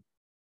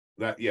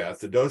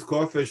it's the dose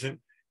coefficient.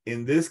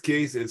 In this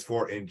case, it's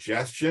for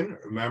ingestion.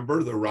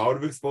 Remember, the route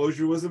of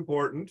exposure was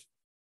important.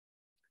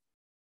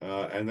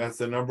 And that's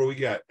the number we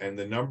get. And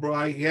the number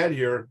I had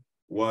here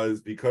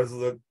was, because of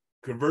the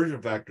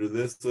conversion factor,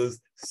 this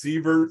is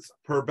sieverts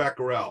per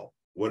becquerel.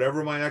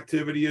 Whatever my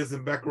activity is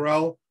in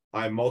becquerel,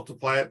 I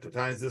multiply it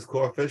times this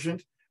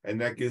coefficient, and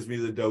that gives me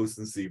the dose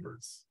in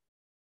sieverts.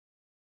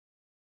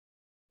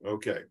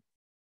 Okay.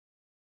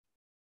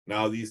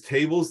 Now these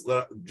tables,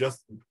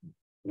 just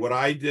what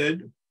I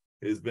did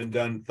has been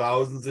done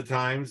thousands of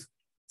times.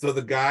 So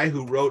the guy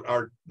who wrote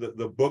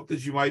the book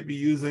that you might be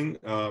using,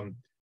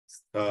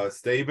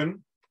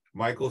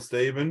 Michael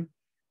Staben,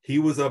 he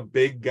was a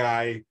big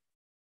guy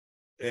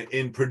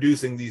in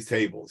producing these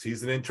tables.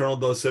 He's an internal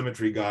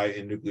dosimetry guy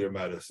in nuclear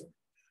medicine.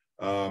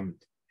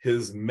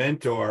 His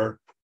mentor,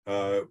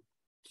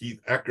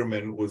 Keith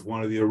Eckerman, was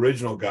one of the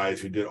original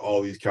guys who did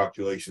all these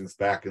calculations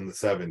back in the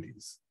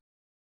 70s.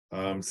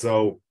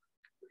 So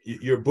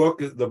your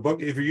book, the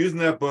book, if you're using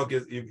that book,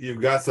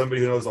 you've got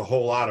somebody who knows a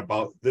whole lot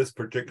about this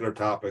particular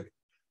topic,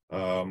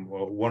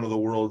 one of the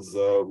world's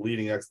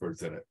leading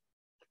experts in it.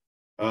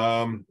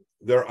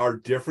 There are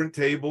different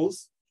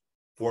tables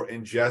for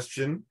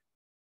ingestion,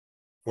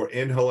 for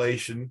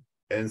inhalation,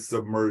 and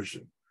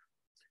submersion.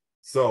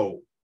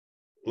 So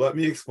let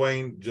me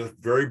explain just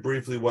very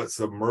briefly what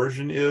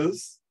submersion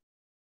is.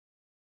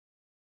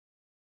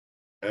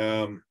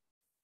 And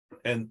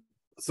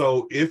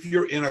so if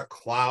you're in a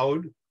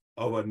cloud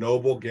of a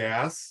noble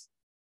gas,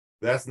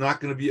 that's not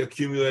going to be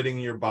accumulating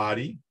in your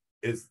body.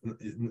 It's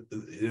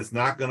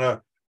not going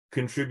to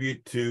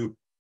contribute to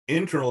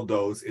internal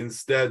dose.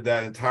 Instead,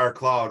 that entire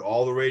cloud,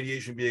 all the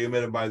radiation being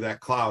emitted by that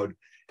cloud,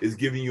 is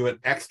giving you an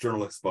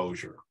external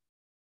exposure.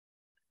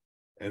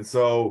 And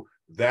so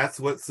that's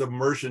what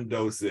submersion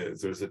dose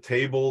is. There's a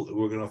table that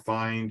we're going to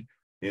find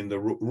in the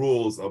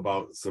rules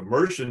about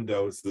submersion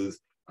doses.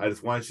 I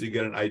just want you to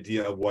get an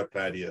idea of what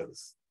that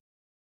is.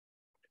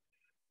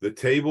 The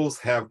tables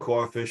have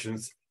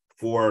coefficients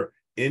for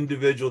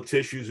individual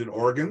tissues and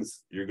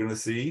organs, you're going to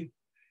see,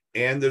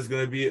 and there's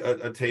going to be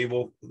a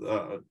table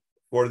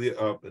for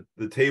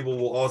the table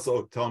will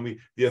also tell me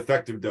the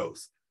effective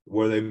dose,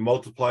 where they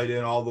multiplied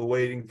in all the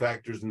weighting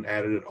factors and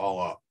added it all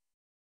up.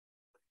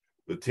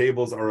 The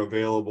tables are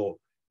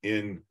available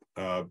in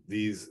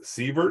these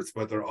sieverts,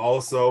 but they're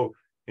also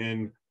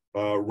in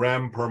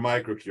rem per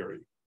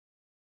microcurie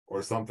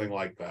or something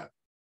like that.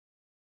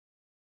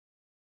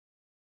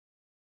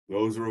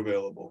 Those are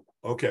available.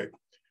 Okay.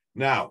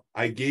 Now,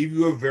 I gave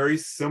you a very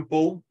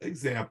simple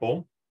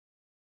example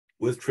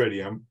with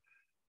tritium.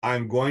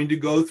 I'm going to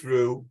go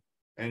through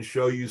and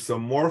show you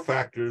some more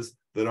factors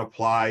that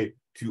apply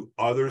to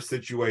other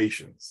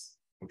situations.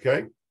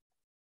 Okay.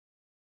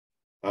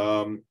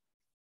 And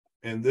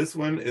this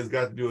one has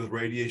got to do with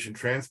radiation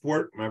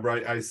transport. Remember,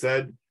 I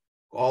said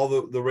all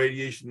the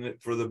radiation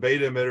for the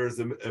beta emitter is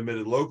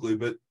emitted locally,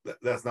 but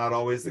that's not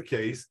always the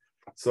case.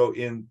 So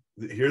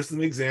here's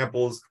some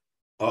examples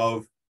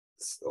of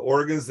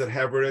organs that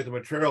have radioactive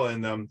material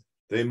in them.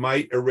 They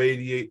might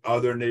irradiate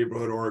other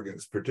neighborhood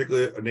organs,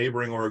 particularly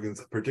neighboring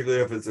organs,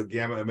 particularly if it's a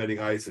gamma emitting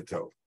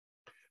isotope.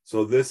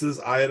 So this is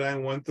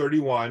iodine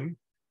 131.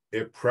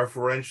 It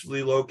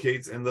preferentially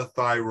locates in the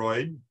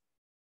thyroid.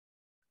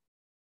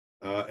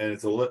 and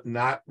it's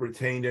not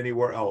retained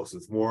anywhere else.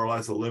 It's more or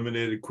less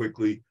eliminated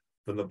quickly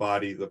from the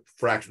body. The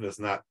fraction is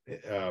not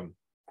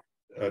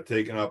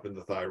taken up in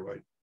the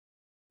thyroid.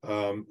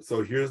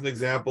 So here's an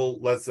example.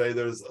 Let's say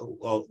there's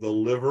the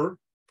liver.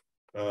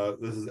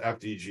 This is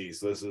FDG.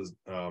 So this is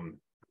a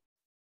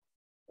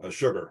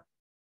sugar.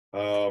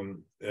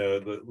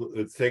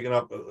 It's taken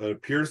up. It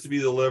appears to be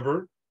the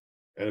liver,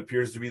 and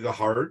appears to be the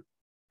heart.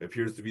 It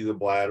appears to be the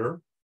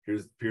bladder.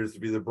 Appears to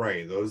be the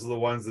brain. Those are the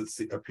ones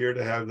that appear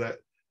to have that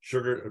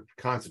sugar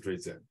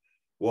concentrates in.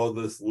 Well,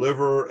 this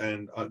liver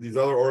and these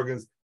other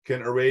organs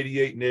can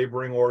irradiate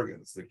neighboring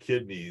organs, the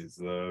kidneys,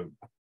 the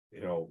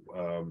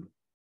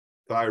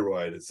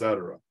thyroid,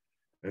 etc.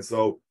 And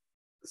so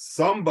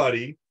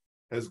somebody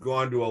has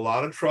gone to a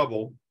lot of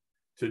trouble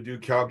to do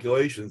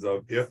calculations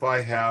of, if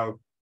I have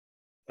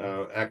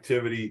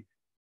activity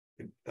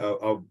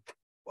of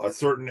a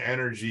certain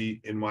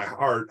energy in my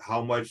heart,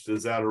 how much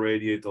does that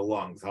irradiate the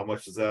lungs? How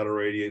much does that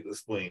irradiate the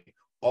spleen?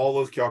 All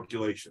those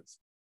calculations.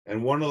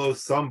 And one of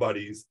those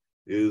somebodies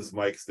is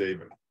Mike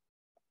Staven.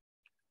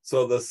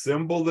 So the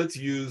symbol that's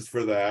used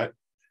for that,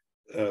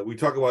 we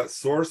talk about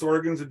source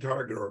organs and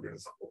target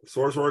organs.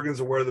 Source organs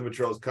are where the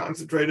material is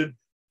concentrated.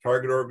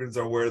 Target organs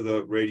are where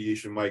the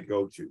radiation might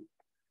go to.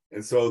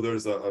 And so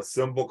there's a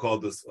symbol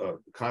called this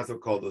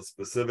concept called the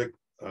specific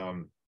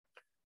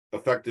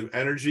effective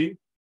energy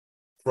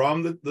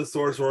from the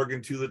source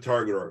organ to the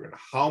target organ.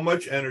 How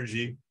much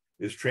energy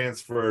is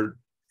transferred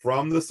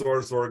from the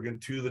source organ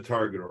to the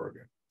target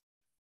organ?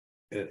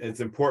 It's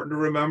important to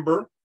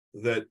remember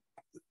that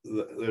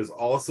there's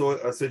also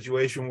a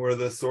situation where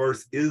the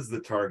source is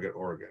the target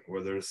organ,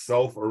 where there's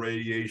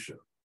self-irradiation.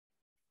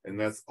 And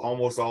that's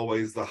almost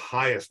always the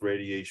highest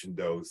radiation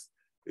dose,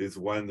 is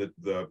when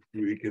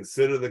we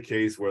consider the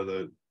case where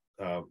the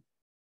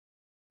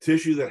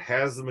tissue that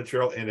has the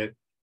material in it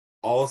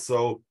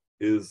also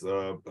is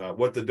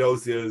what the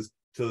dose is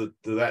to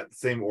that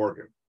same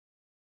organ.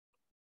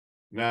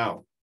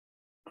 Now,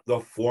 the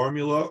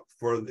formula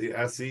for the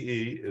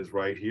SEE is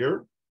right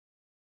here.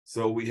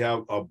 So we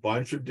have a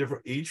bunch of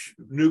different, each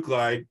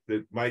nuclide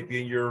that might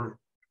be in your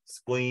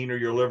spleen or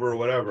your liver or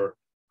whatever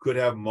could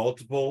have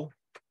multiple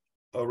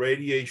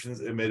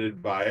radiations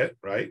emitted by it,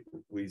 right?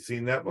 We've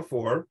seen that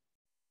before.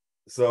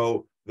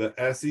 So the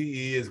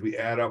SEE is we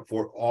add up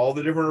for all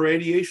the different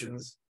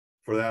radiations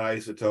for that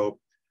isotope,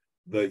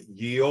 the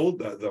yield,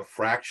 the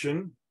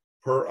fraction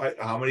per,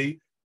 how many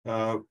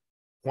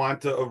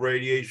quanta of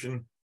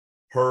radiation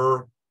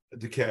per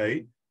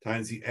decay,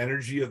 times the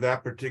energy of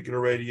that particular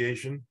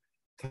radiation,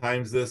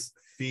 times this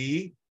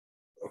phi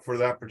for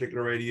that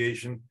particular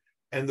radiation,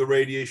 and the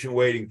radiation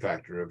weighting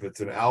factor. If it's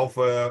an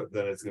alpha,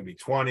 then it's going to be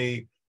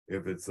 20.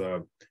 If it's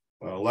a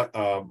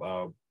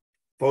photon,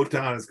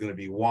 it's going to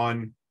be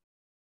 1.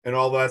 And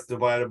all that's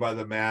divided by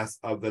the mass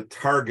of the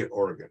target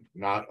organ,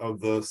 not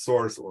of the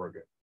source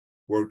organ.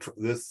 Where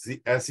this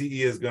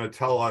SEE is going to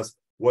tell us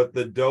what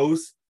the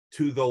dose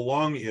to the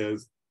lung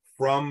is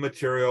from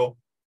material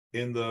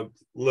in the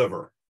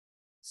liver.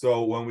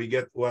 So when we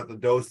get what the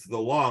dose to the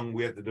lung,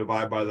 we have to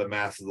divide by the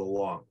mass of the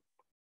lung.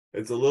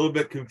 It's a little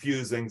bit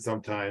confusing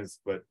sometimes,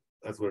 but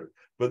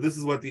but this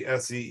is what the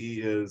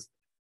SEE is.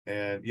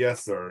 And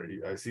yes, sir,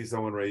 I see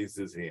someone raised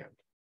his hand.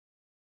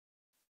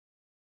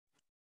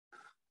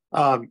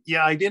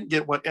 Yeah, I didn't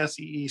get what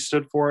SEE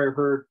stood for. I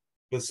heard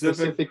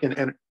specific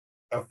and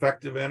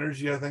effective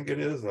energy, I think it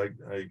is.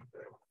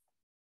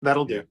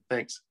 That'll do.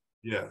 Thanks.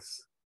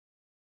 Yes.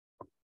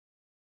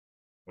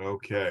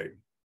 Okay.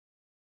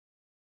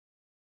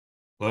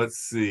 Let's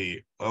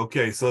see.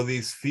 Okay, so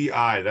these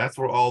phi, that's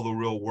where all the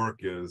real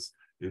work is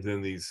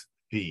in these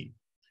phi.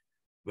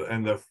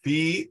 And the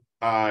phi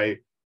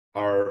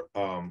are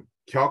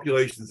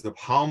calculations of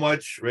how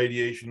much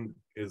radiation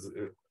is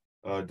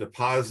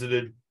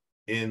deposited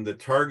in the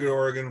target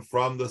organ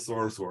from the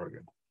source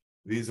organ.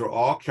 These are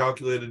all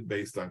calculated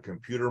based on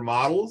computer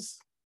models.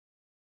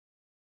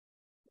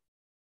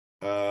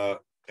 And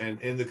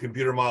in the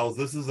computer models,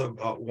 this is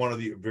one of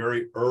the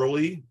very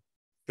early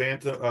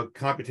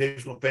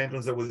computational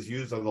phantoms that was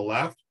used on the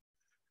left.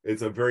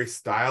 It's a very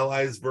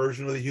stylized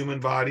version of the human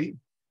body,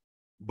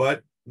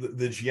 but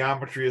the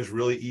geometry is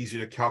really easy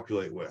to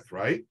calculate with,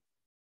 right?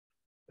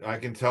 I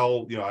can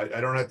tell,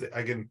 I don't have to,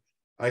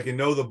 I can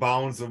know the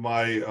bounds of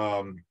my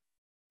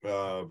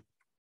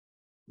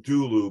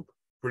do loop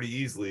pretty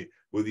easily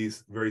with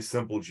these very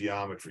simple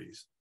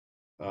geometries.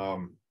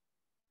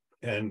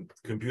 And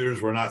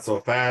computers were not so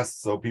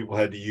fast, so people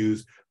had to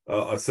use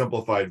a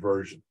simplified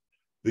version.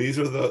 These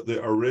are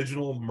the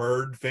original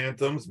MERD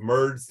phantoms.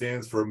 MERD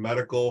stands for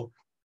medical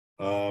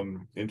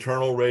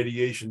internal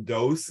radiation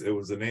dose. It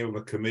was the name of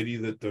a committee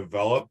that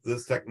developed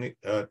this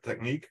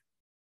technique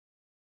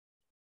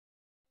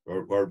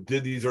or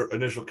did these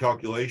initial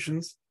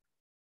calculations.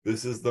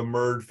 This is the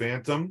MERD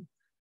phantom.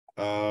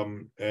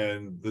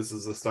 And this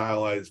is a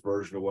stylized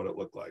version of what it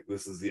looked like.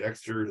 This is the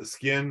exterior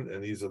skin,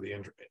 and these are the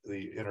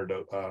inner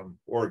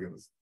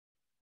organs.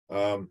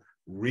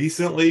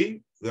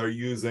 Recently, they're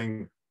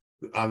using,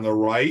 on the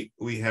right,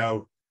 we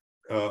have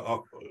a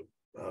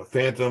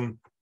phantom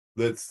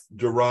that's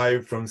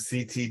derived from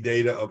CT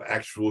data of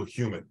actual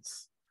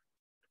humans.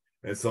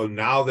 And so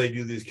now they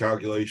do these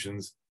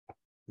calculations,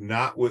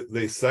 not with,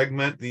 they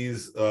segment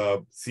these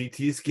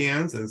CT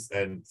scans,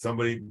 and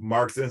somebody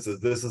marks in and says,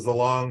 this is the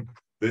lung,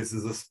 this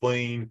is the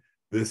spleen,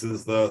 this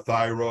is the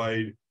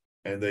thyroid,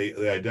 and they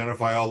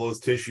identify all those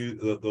tissues,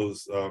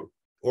 those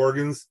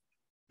organs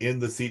in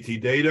the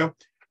CT data,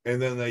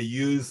 and then they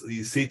use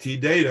the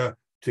CT data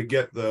to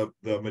get the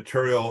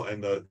material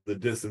and the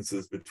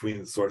distances between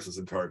the sources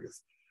and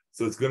targets.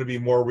 So it's going to be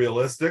more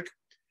realistic.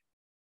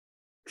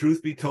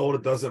 Truth be told,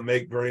 it doesn't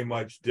make very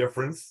much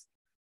difference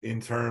in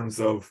terms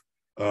of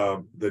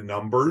the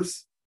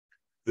numbers.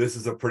 This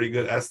is a pretty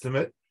good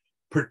estimate,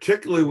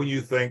 particularly when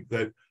you think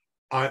that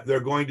we're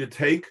going to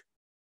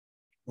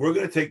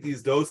take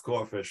these dose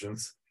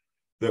coefficients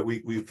that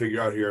we figure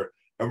out here,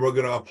 and we're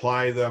going to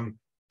apply them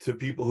to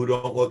people who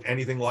don't look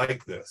anything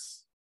like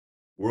this.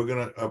 We're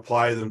going to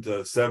apply them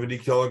to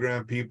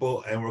 70-kilogram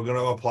people, and we're going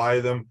to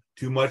apply them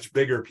to much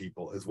bigger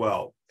people as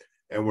well.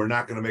 And we're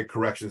not going to make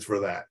corrections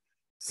for that.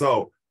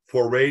 So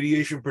for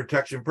radiation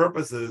protection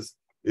purposes,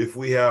 if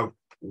we have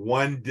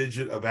 1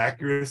 digit of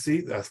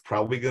accuracy, that's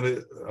probably going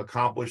to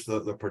accomplish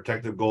the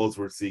protective goals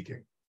we're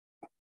seeking.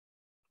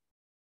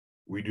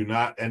 We do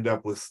not end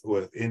up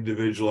with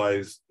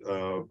individualized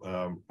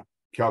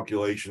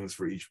calculations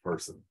for each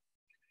person.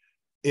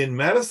 In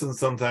medicine,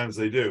 sometimes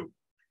they do.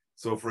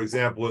 So for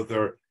example, if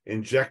they're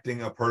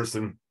injecting a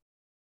person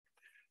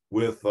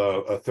with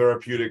a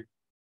therapeutic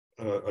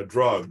a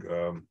drug,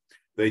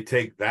 they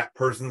take that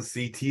person's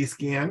CT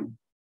scan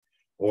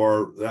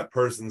or that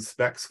person's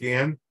SPECT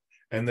scan,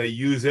 and they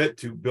use it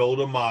to build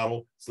a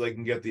model so they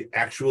can get the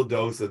actual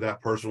dose that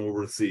that person will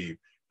receive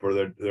for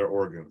their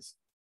organs.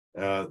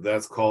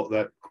 That's called,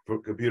 that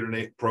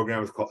computer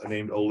program is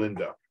named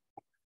Olinda,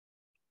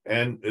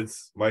 and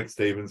it's Mike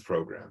Staven's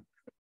program.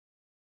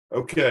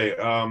 Okay,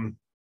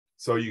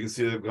 so you can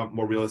see they've become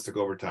more realistic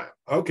over time.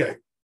 Okay,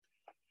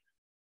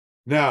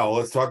 now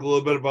let's talk a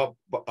little bit about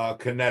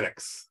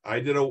kinetics.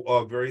 I did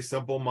a very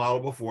simple model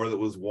before that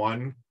was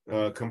one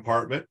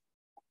compartment.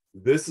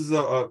 This is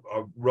a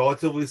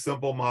relatively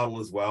simple model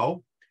as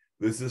well.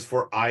 This is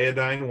for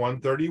iodine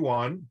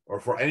 131,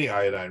 or for any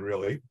iodine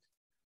really.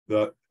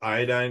 The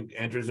iodine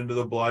enters into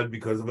the blood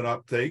because of an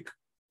uptake.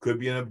 Could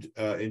be an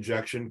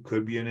injection,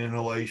 could be an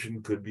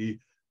inhalation, could be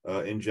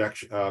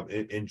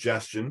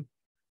ingestion.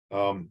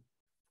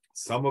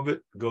 Some of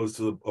it goes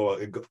to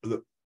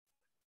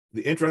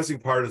the interesting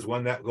part is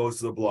when that goes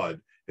to the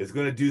blood. It's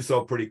going to do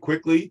so pretty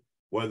quickly.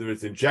 Whether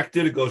it's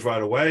injected, it goes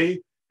right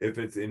away. If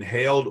it's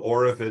inhaled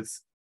or if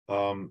it's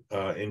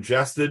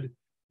ingested,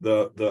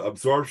 the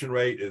absorption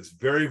rate is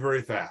very,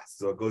 very fast.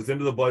 So it goes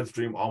into the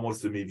bloodstream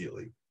almost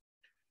immediately.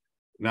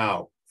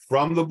 Now,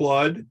 from the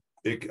blood,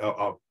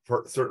 a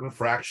certain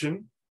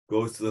fraction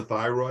goes to the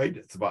thyroid.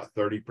 It's about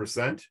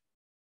 30%.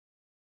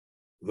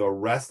 The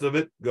rest of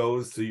it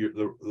goes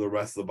to the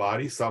rest of the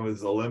body. Some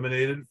is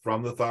eliminated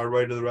from the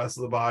thyroid to the rest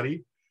of the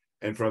body.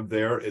 And from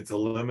there, it's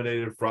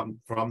eliminated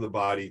from the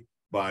body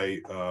by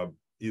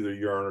either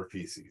urine or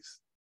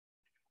feces.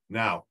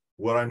 Now,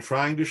 what I'm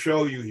trying to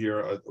show you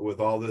here with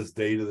all this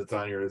data that's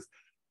on here is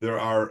there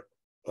are,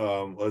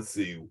 let's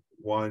see,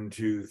 1,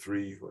 2,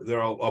 3, 4.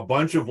 There are a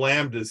bunch of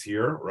lambdas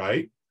here,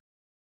 right?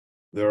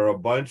 There are a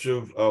bunch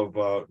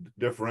of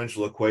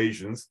differential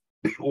equations,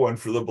 one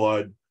for the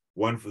blood,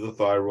 one for the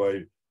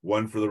thyroid,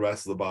 one for the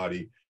rest of the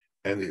body,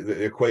 and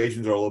the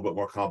equations are a little bit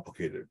more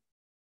complicated.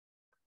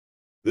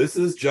 This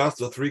is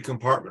just a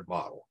 3-compartment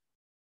model,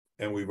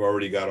 and we've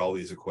already got all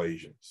these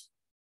equations.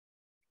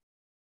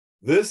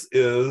 This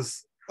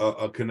is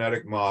a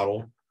kinetic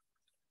model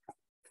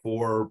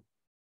for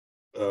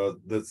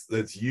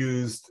that's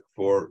used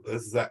for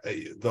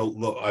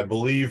I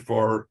believe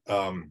for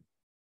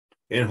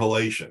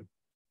inhalation.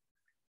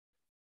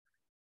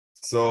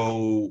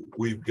 So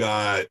we've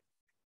got,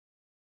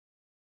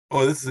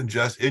 this is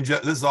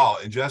this is all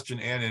ingestion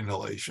and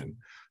inhalation.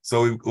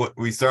 So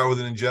we start with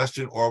an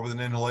ingestion or with an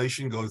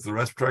inhalation, goes to the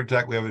respiratory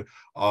tract. We have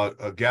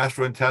a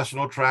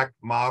gastrointestinal tract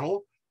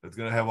model that's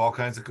going to have all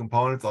kinds of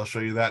components. I'll show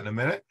you that in a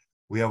minute.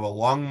 We have a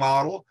lung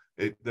model.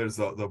 There's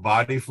the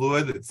body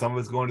fluid. Some of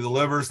it's going to the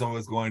liver, some of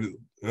it's going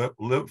to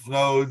lymph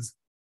nodes,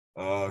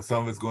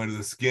 some of it's going to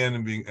the skin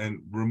and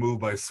being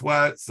removed by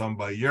sweat, some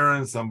by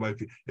urine, some by.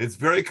 It's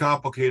very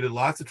complicated.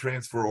 Lots of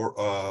transfer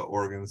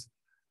organs,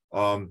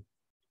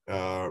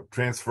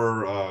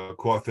 transfer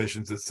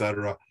coefficients,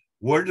 etc.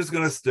 We're just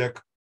going to stick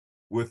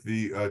with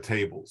the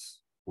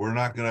tables. We're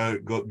not going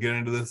to go get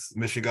into this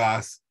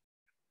mishigas,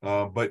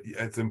 but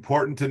it's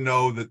important to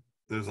know that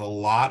there's a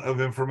lot of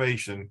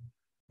information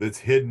that's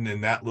hidden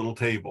in that little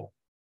table.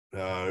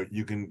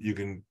 You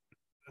can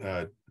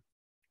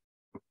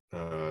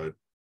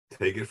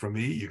take it from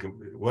me. You can,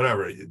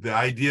 whatever. The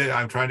idea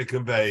I'm trying to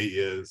convey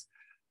is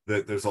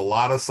that there's a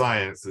lot of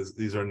science.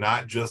 These are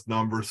not just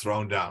numbers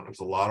thrown down.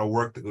 There's a lot of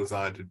work that goes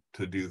on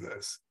to do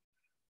this.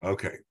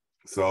 Okay,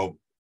 so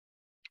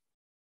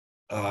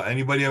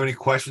anybody have any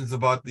questions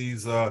about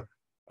these this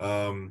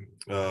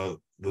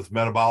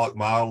metabolic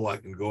model? I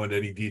can go into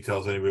any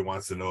details anybody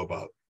wants to know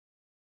about.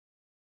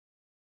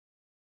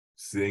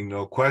 Seeing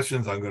no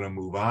questions, I'm going to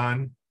move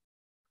on.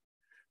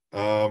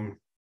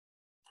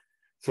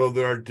 So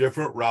there are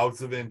different routes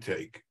of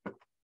intake.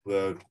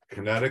 The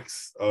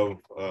kinetics of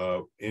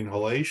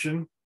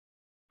inhalation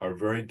are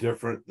very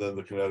different than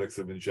the kinetics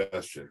of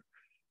ingestion.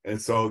 And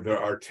so there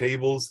are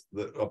tables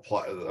that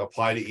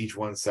apply to each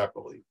one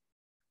separately.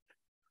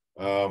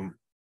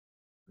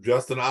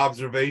 Just an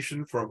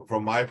observation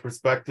from my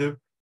perspective,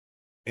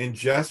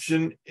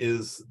 ingestion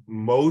is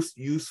most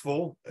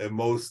useful and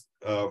most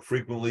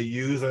frequently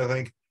used, I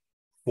think,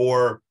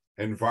 for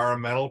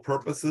environmental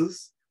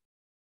purposes.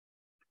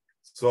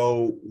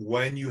 So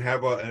when you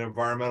have an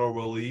environmental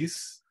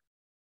release,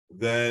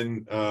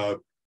 then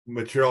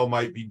material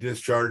might be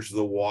discharged to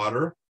the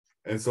water.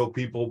 And so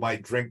people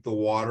might drink the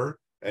water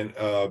and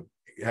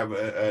have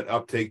an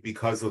uptake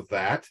because of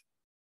that.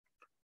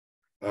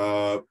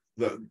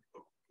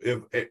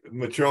 If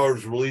material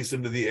is released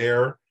into the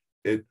air,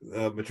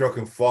 material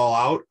can fall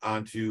out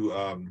onto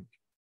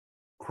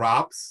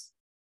crops.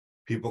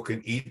 People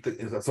can eat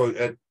so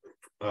at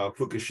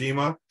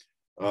Fukushima,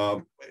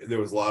 there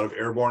was a lot of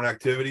airborne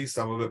activity.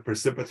 Some of it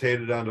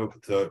precipitated onto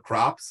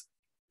crops.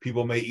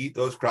 People may eat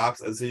those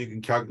crops, and so you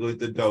can calculate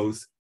the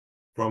dose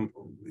from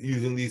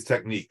using these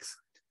techniques.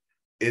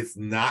 It's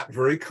not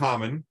very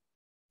common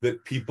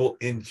that people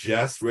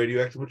ingest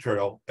radioactive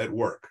material at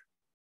work.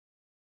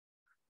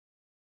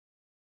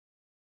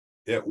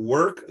 At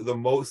work, the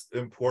most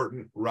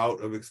important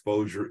route of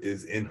exposure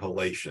is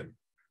inhalation.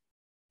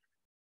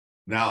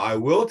 Now, I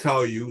will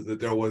tell you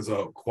that there was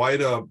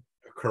quite a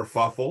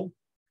kerfuffle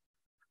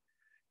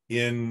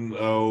in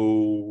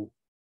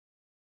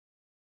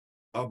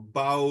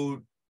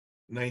about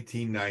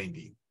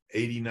 1990,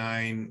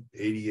 89,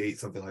 88,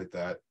 something like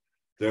that.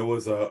 There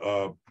was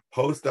a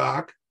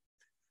postdoc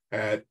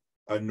at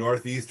a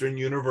Northeastern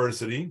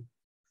university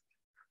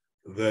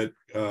that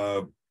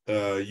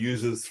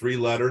uses 3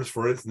 letters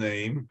for its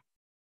name.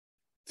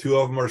 2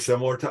 of them are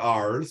similar to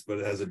ours, but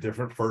it has a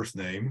different first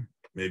name,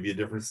 maybe a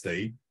different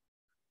state,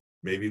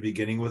 maybe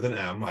beginning with an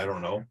M, I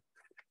don't know.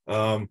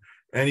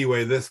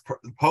 Anyway, this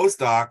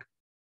postdoc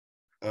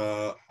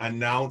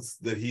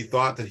announced that he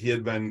thought that he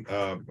had been,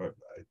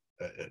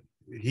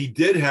 he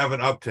did have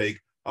an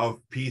uptake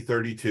of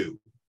P32.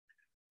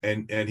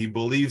 And he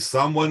believes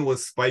someone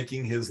was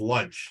spiking his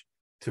lunch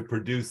to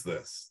produce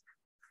this.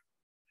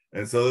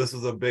 And so this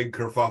was a big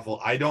kerfuffle.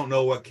 I don't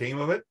know what came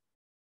of it.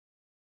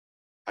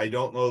 I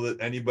don't know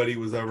that anybody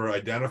was ever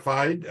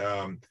identified.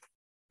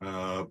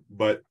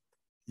 But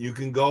you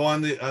can go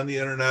on the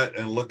internet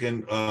and look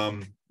in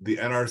the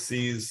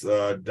NRC's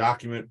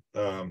document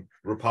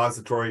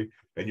repository,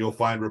 and you'll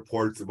find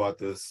reports about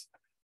this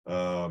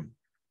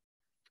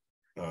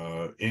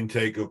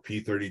intake of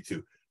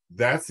P32.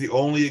 That's the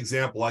only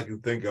example I can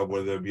think of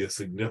where there'd be a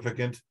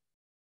significant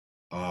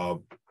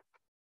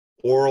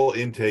oral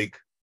intake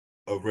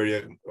of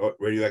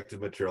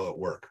radioactive material at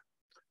work.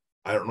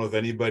 I don't know if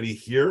anybody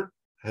here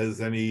has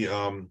any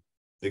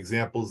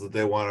examples that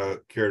they want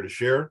to care to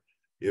share.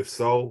 If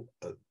so,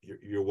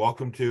 you're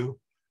welcome to,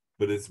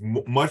 but it's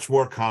much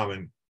more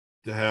common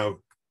to have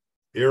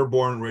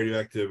airborne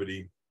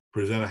radioactivity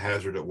present a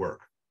hazard at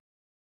work.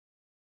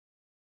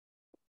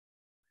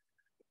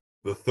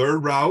 The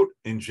third route,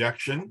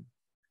 injection,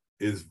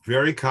 is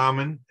very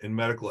common in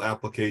medical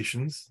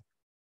applications.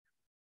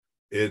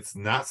 It's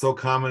not so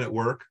common at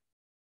work,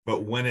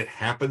 but when it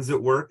happens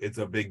at work, it's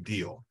a big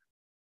deal.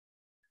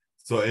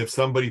 So if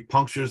somebody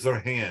punctures their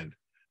hand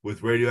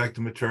with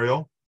radioactive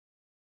material,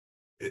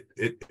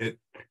 it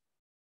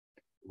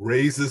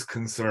raises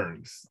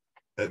concerns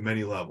at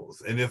many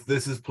levels. And if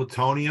this is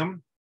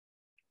plutonium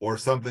or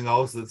something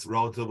else that's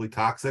relatively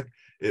toxic,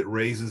 it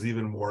raises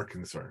even more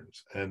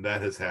concerns. And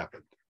that has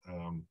happened.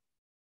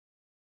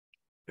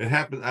 It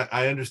happens.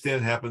 I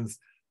understand it happens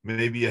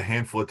maybe a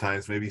handful of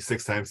times, maybe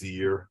 6 times a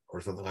year or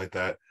something like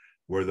that,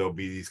 where there'll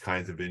be these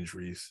kinds of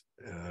injuries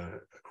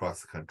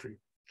across the country.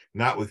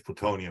 Not with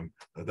plutonium,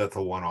 that's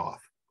a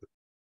one-off.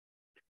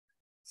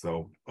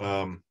 So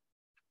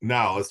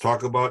now let's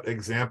talk about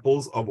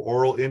examples of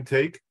oral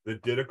intake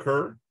that did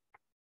occur,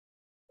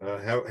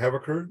 have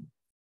occurred.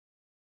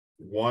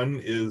 One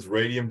is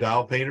radium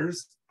dial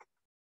painters.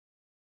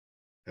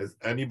 Has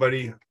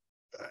anybody,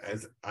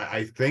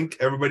 I think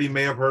everybody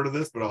may have heard of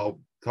this, but I'll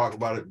talk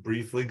about it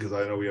briefly because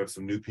I know we have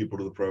some new people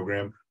to the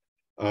program.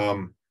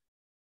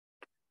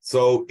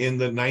 So in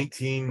the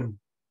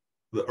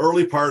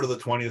early part of the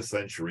 20th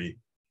century,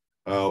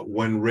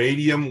 when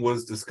radium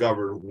was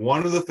discovered,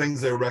 one of the things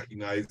they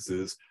recognized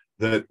is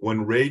that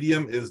when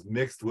radium is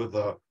mixed with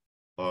a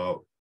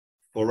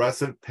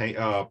fluorescent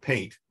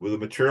paint with a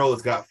material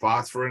that's got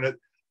phosphor in it,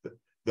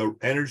 the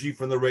energy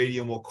from the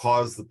radium will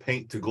cause the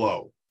paint to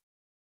glow.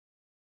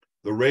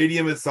 The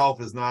radium itself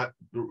is not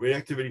the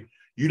reactivity.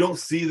 You don't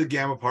see the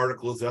gamma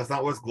particles. That's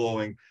not what's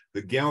glowing.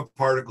 The gamma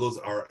particles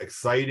are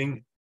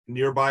exciting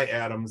nearby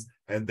atoms,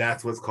 and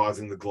that's what's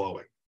causing the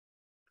glowing.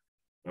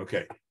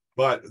 Okay,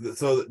 but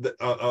so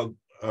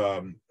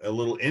a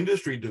little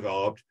industry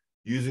developed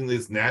using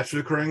this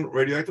naturally occurring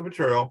radioactive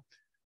material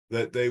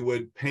that they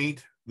would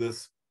paint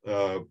this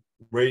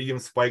radium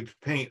spiked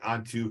paint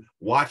onto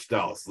watch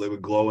dials so they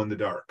would glow in the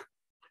dark,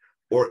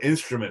 or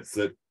instruments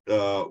that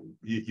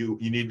you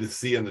need to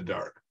see in the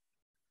dark.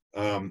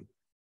 And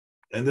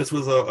this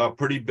was a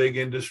pretty big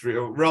industry,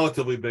 a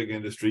relatively big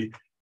industry.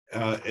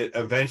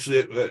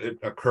 It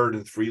occurred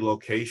in 3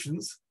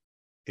 locations: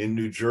 in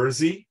New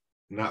Jersey,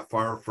 not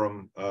far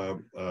from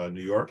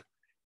New York;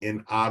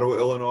 in Ottawa,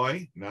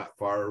 Illinois, not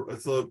far,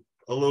 it's a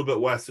little bit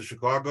west of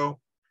Chicago;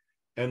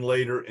 and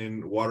later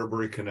in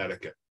Waterbury,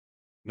 Connecticut.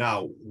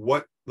 Now,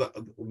 one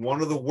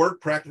of the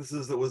work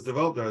practices that was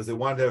developed there is they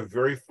wanted to have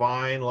very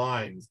fine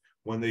lines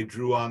when they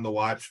drew on the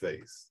watch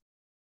face.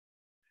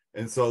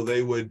 And so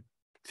they would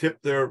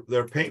tip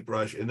their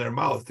paintbrush in their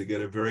mouth to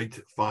get a very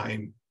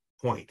fine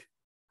point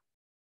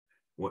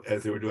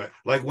as they were doing it.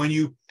 Like when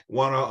you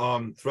want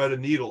to thread a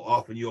needle,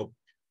 often you'll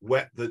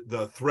wet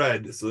the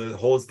thread so that it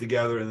holds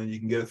together and then you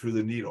can get it through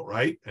the needle,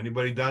 right?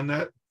 Anybody done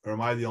that? Or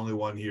am I the only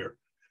one here?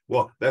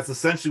 Well, that's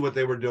essentially what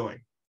they were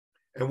doing.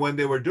 And when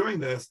they were doing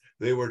this,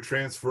 they were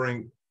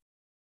transferring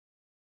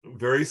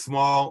very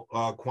small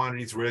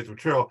quantities of radioactive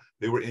material.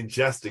 They were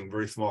ingesting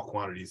very small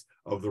quantities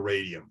of the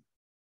radium.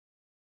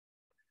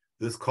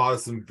 This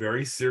caused some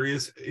very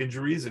serious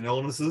injuries and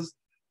illnesses,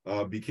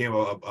 became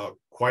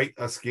quite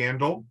a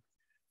scandal,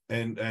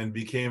 and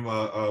became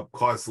a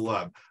cause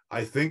celeb.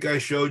 I think I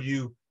showed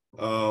you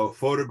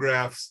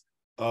photographs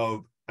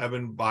of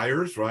Evan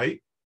Byers,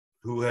 right?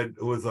 Who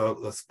was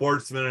a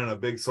sportsman and a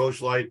big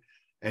socialite,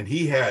 and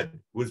he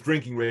was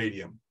drinking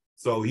radium.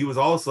 So he was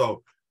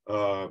also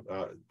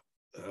that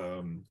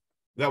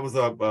was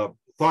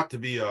thought to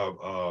be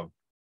a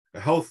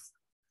health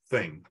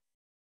thing.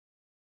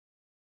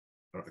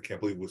 I can't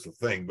believe it was a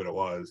thing, but it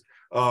was.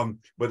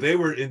 But they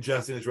were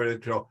ingesting this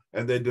radioactive material,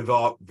 and they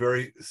developed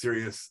very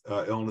serious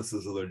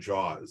illnesses of their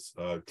jaws.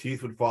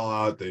 Teeth would fall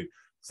out.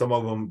 Some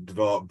of them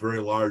developed very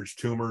large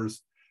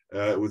tumors.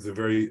 It was a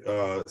very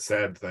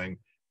sad thing,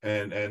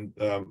 and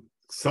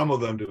some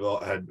of them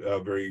had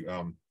very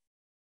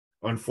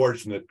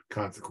unfortunate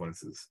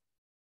consequences.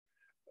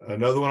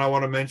 Another one I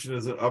want to mention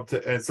is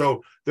and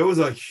so there was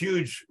a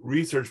huge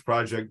research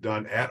project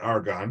done at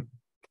Argonne,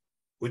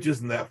 which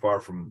isn't that far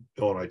from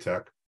Illinois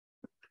Tech,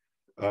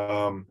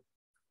 where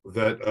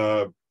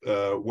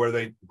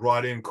they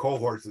brought in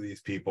cohorts of these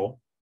people,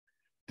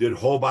 did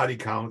whole body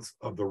counts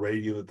of the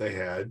radium that they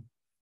had,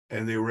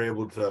 and they were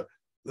able to,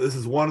 this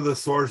is one of the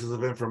sources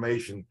of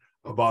information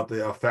about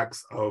the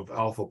effects of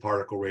alpha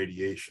particle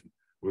radiation,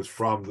 was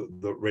from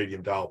the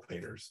radium dial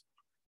painters.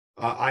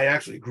 I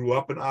actually grew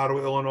up in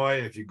Ottawa, Illinois,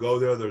 and if you go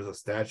there, there's a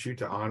statue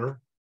to honor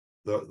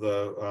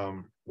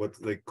what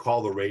they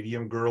call the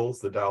radium girls,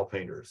 the dial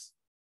painters.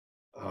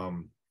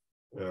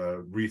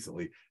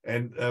 Recently,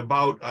 and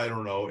about, I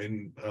don't know,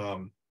 in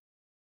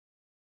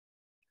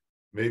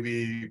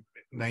maybe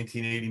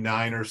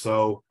 1989 or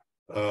so,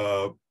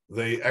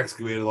 they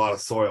excavated a lot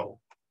of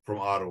soil from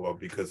Ottawa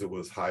because it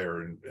was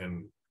higher,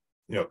 and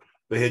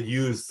they had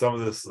used some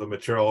of this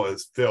material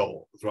as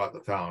fill throughout the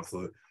town.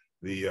 So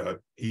the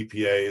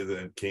EPA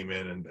then came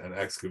in and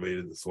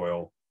excavated the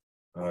soil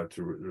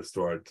to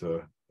restore it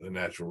to the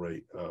natural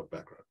rate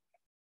background.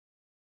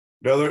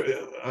 Another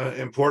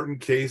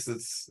important case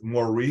that's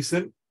more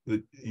recent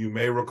that you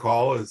may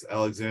recall is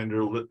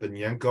Alexander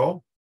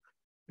Litvinenko.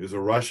 He was a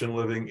Russian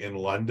living in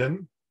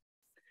London.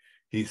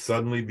 He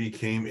suddenly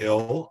became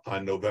ill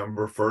on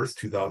November 1st,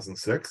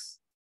 2006.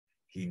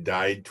 He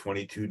died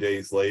 22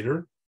 days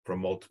later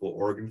from multiple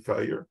organ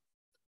failure.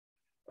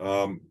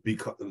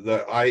 Because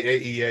the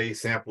IAEA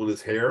sampled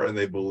his hair and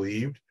they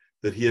believed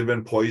that he had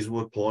been poisoned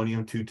with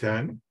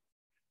polonium-210.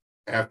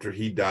 After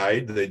he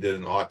died, they did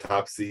an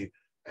autopsy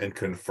and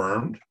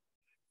confirmed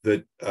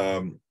that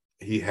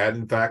he did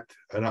in fact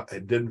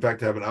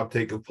have an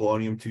uptake of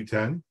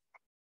polonium-210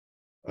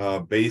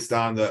 based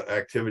on the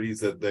activities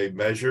that they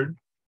measured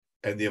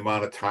and the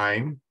amount of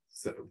time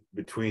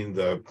between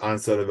the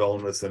onset of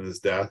illness and his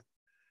death.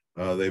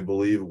 They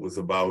believe it was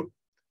about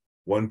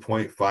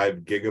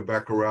 1.5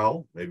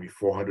 gigabecquerel, maybe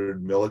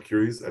 400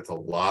 millicuries. That's a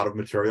lot of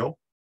material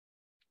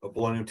of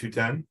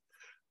polonium-210.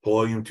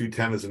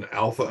 Polonium-210 is an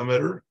alpha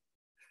emitter.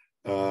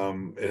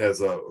 It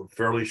has a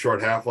fairly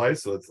short half-life,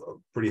 so it's a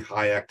pretty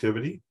high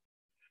activity.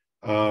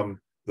 The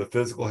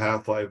physical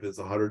half-life is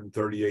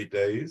 138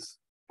 days.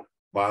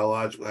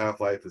 Biological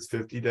half-life is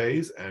 50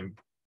 days, and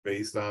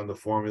based on the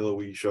formula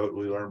we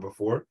learned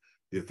before,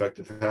 the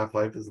effective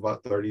half-life is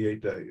about 38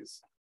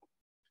 days.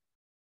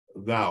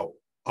 Now,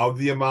 of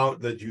the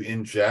amount that you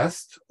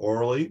ingest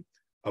orally,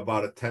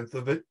 about 1/10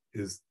 of it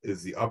is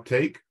the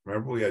uptake.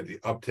 Remember, we had the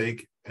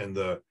uptake and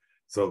the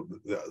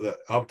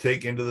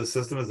uptake into the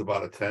system is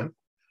about 1/10.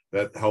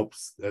 That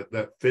helps,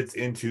 that fits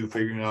into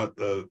figuring out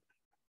the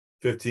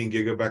 15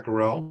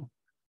 gigabecquerel.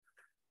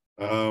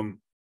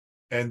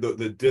 And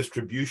the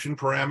distribution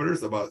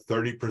parameters, about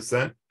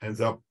 30% ends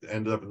up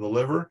in the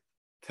liver,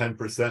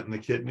 10% in the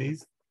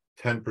kidneys,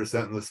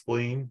 10% in the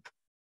spleen,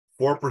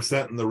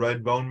 4% in the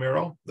red bone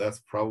marrow. That's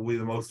probably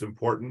the most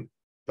important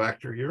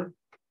factor here.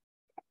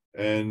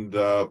 And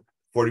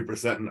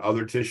 40% in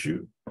other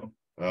tissue.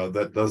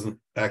 That doesn't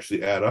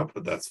actually add up,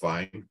 but that's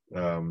fine.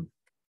 I'm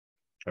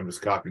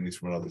just copying these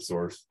from another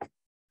source.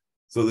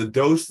 So the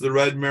dose of the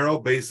red marrow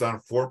based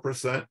on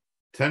 4%,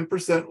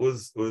 10%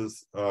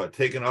 was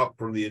taken up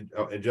from the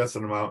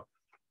ingested amount,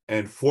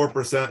 and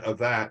 4% of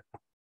that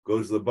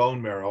goes to the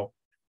bone marrow.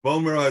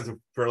 Bone marrow has a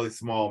fairly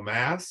small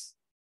mass,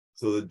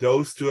 so the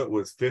dose to it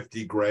was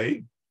 50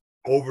 gray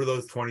over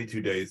those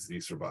 22 days that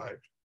he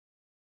survived.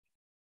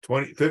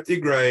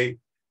 50 gray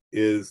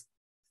is,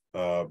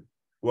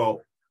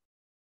 well,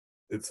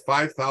 it's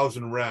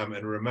 5,000 rem,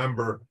 and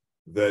remember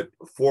that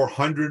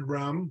 400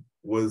 rem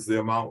was the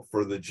amount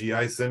for the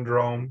GI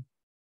syndrome,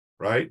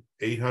 right?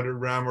 800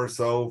 rem or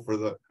so for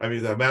the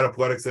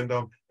hematopoietic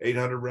syndrome,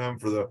 800 rem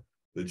for the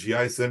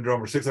GI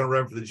syndrome, or 600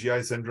 rem for the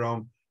GI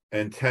syndrome,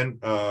 and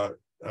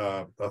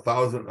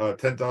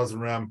 10,000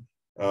 rem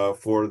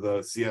for the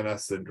CNS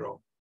syndrome.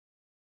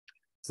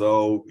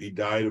 So he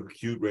died of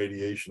acute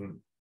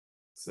radiation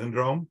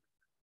syndrome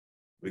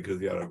because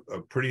he had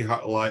a pretty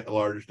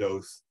large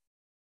dose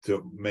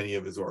to many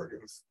of his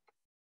organs.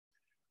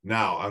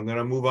 Now I'm going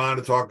to move on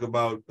to talk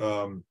about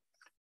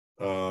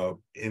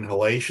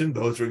inhalation.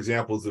 Those are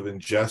examples of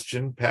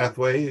ingestion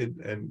pathway,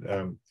 and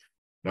now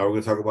we're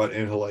going to talk about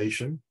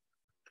inhalation.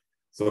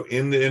 So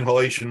in the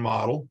inhalation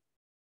model,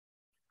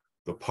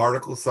 the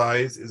particle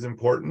size is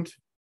important,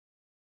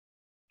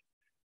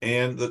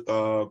 and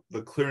the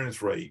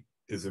clearance rate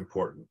is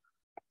important.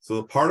 So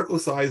the particle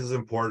size is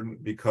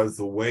important because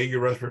the way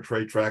your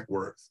respiratory tract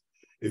works,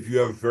 if you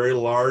have very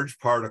large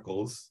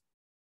particles,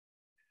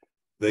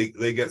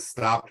 they get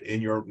stopped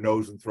in your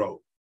nose and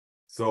throat.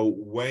 So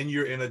when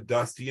you're in a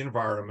dusty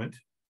environment,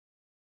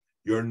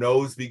 your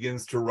nose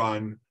begins to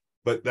run,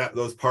 but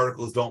those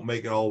particles don't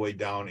make it all the way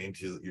down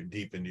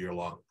deep into your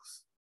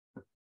lungs.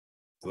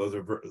 So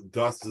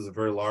dust is a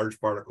very large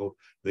particle.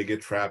 They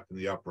get trapped in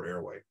the upper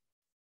airway.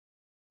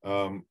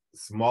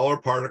 Smaller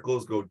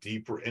particles go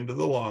deeper into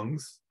the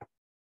lungs,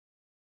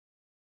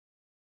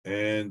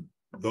 and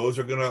those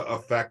are going to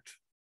affect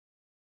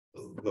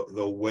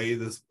the way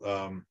this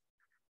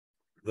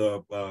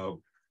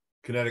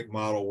kinetic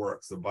model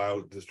works, the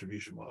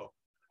biodistribution model.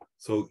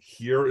 So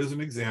here is an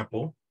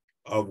example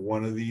of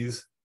one of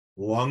these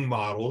lung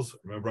models.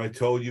 Remember, I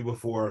told you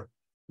before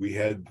we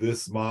had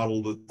this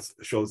model that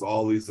shows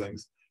all these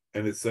things,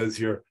 and it says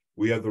here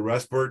we have the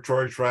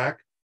respiratory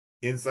tract.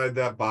 Inside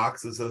that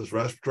box that says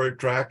respiratory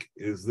tract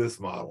is this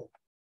model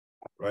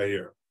right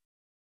here.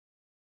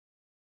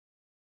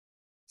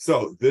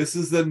 So this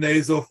is the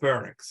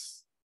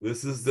nasopharynx.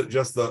 This is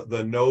just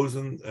the nose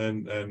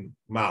and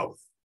mouth,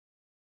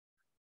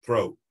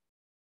 throat.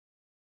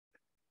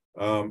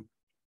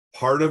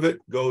 Part of it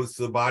goes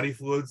to the body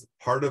fluids.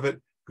 Part of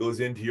it goes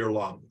into your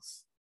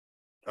lungs.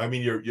 I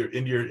mean,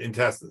 into your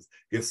intestines.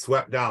 Gets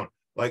swept down.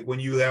 Like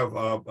when you have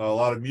a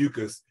lot of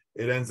mucus,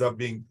 it ends up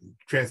being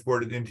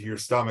transported into your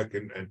stomach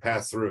and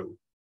pass through.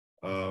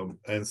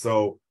 And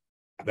so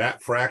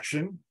that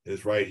fraction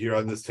is right here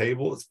on this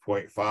table. It's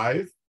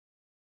 0.5.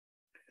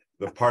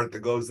 The part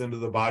that goes into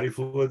the body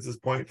fluids is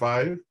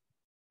 0.5.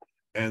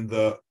 And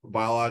the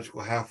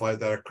biological half-life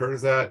that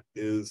occurs at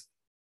is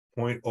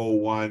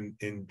 0.01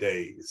 in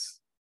days,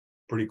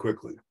 pretty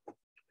quickly.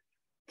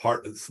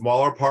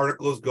 Smaller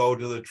particles go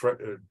to the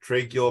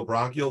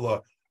tracheobronchial,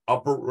 the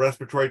upper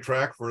respiratory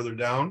tract further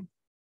down.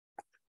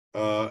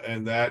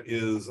 And that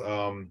is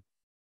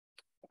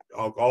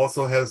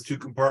also has two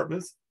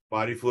compartments,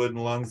 body fluid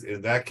and lungs.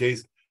 In that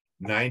case,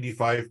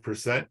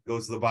 95%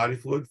 goes to the body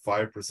fluid,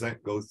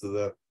 5% goes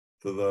to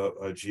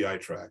the GI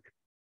tract.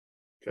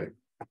 Okay.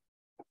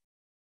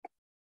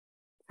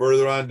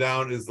 Further on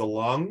down is the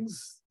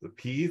lungs, the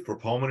P for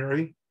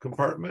pulmonary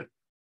compartment,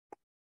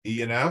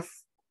 E and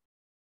F.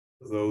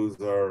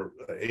 Those are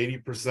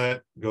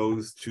 80%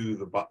 goes to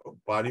the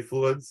body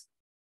fluids,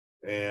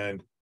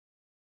 and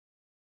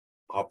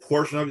a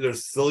portion of it,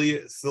 there's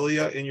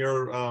cilia in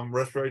your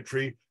respiratory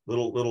tree,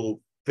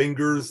 little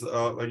fingers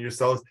on your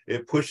cells.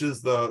 It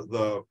pushes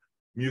the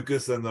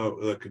mucus and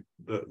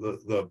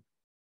the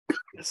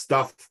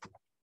stuff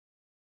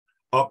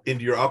up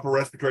into your upper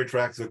respiratory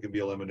tract so it can be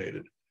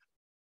eliminated.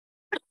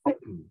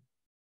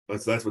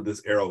 That's what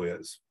this arrow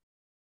is.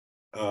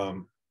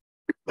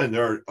 And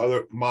there are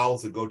other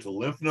models that go to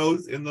lymph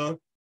nodes in the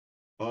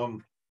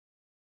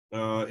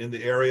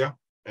area,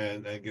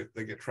 and they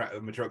get trapped.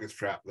 The material gets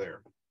trapped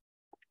there.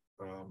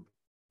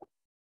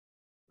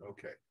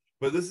 Okay,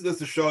 but this is just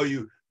to show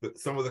you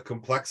some of the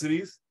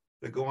complexities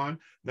that go on.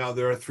 Now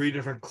there are 3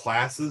 different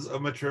classes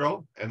of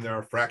material, and there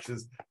are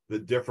fractions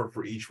that differ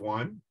for each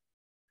one.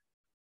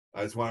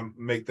 I just want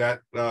to make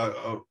that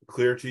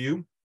clear to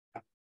you.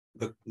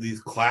 These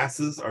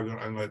classes I'm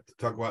going to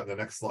talk about in the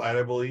next slide,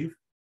 I believe.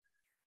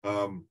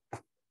 In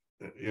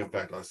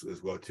fact, let's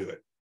go to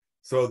it.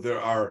 So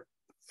there are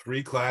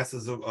 3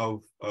 classes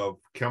of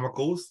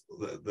chemicals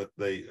that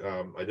they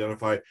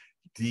identify.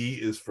 D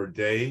is for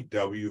day,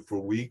 W for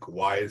week,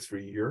 Y is for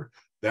year.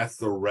 That's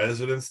the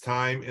residence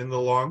time in the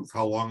lungs,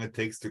 how long it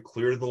takes to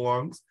clear the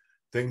lungs.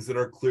 Things that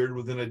are cleared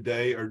within a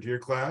day are D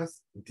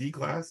class.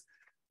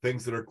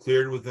 Things that are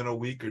cleared within a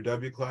week are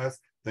W class.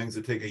 things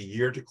that take a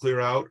year to clear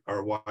out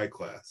are Y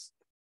class.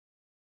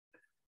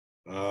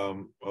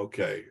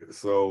 Okay,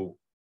 so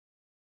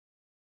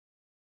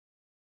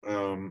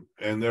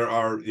and there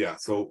are, yeah,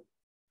 so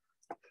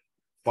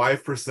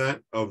 5%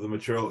 of the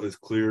material is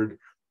cleared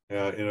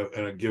in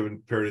a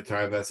given period of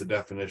time. That's the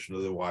definition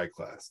of the Y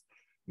class.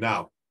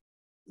 Now,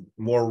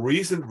 more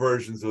recent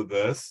versions of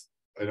this,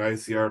 in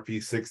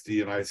ICRP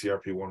 60 and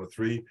ICRP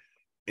 103,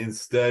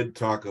 instead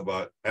talk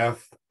about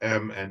F,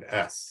 M, and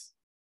S,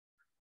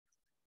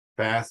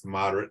 fast,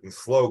 moderate, and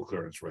slow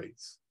clearance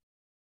rates.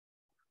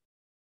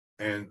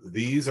 And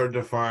these are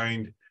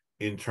defined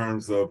in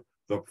terms of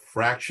the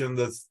fraction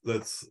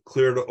that's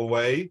cleared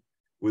away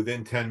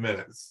within 10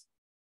 minutes.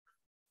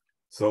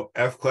 So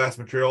F class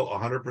material,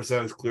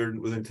 100% is cleared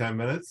within 10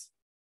 minutes.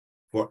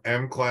 For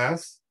M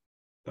class,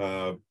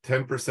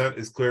 10%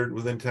 is cleared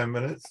within 10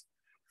 minutes.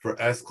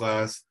 For S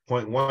class,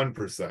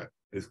 0.1%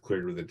 is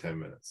cleared within 10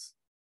 minutes.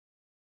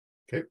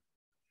 Okay,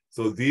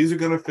 so these are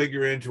going to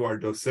figure into our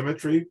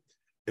dosimetry.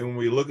 And when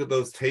we look at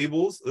those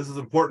tables, this is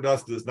important to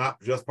us because it's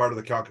not just part of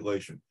the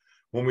calculation.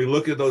 When we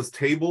look at those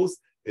tables,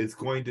 it's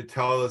going to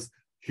tell us,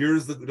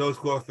 here's the dose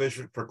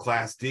coefficient for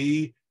class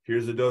D,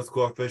 here's the dose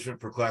coefficient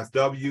for class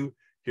W,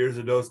 here's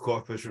the dose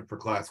coefficient for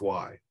class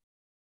Y.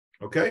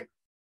 Okay?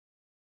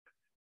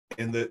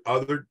 In the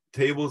other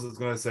tables, it's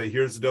going to say,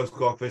 here's the dose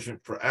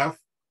coefficient for F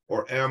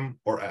or M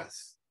or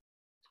S.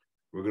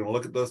 We're going to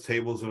look at those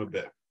tables in a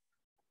bit.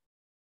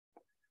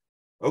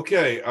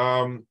 Okay,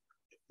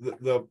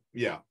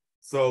 yeah.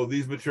 So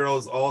these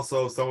materials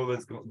also, some of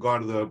it's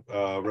gone to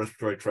the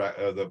respiratory tract,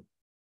 the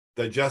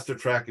digestive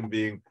tract and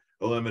being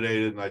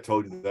eliminated, and I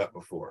told you that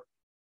before.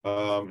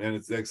 And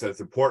it's, like I said,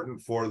 it's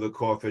important for the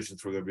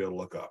coefficients we're going to be able to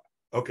look up.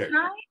 Okay. Can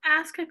I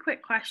ask a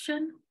quick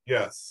question?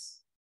 Yes.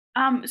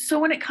 So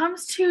when it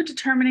comes to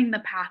determining the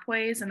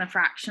pathways and the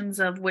fractions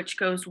of which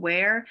goes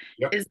where,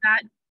 yep. Is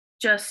that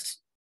just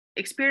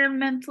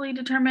experimentally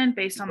determined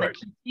based on right.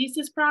 the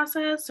PHYS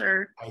process,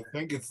 or? I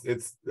think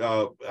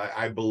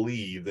I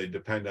believe they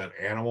depend on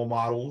animal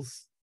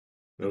models.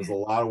 There's a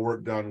lot of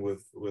work done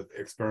with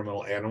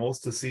experimental animals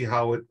to see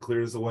how it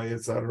clears away,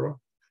 etc.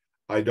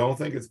 I don't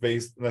think it's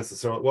based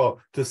necessarily,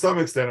 well, to some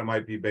extent it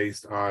might be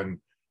based on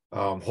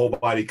whole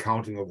body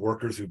counting of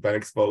workers who've been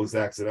exposed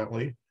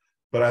accidentally,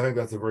 but I think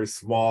that's a very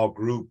small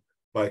group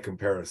by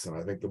comparison.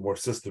 I think the more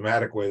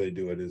systematic way they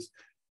do it is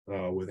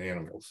with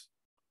animals.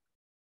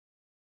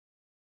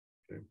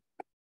 Okay.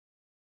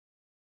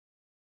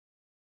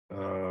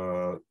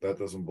 That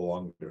doesn't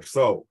belong there.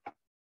 So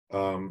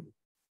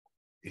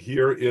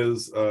here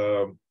is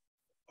a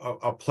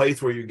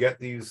place where you get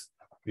these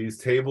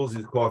tables,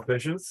 these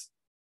coefficients.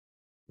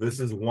 This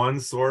is one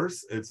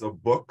source. It's a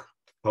book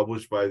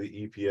published by the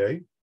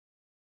EPA.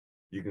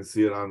 You can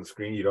see it on the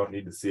screen. You don't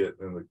need to see it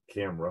in the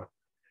camera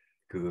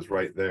because it's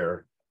right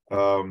there.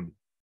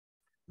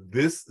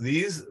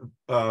 These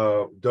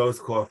dose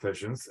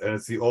coefficients, and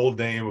it's the old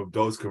name of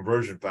dose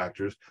conversion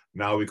factors.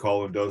 Now we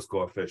call them dose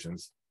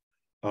coefficients.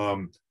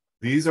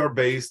 These are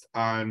based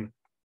on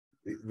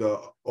the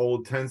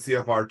old 10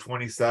 CFR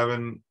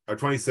 27 or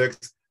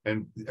 26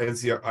 and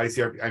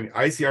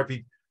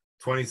ICRP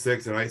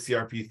 26 and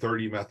ICRP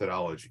 30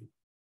 methodology.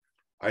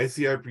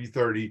 ICRP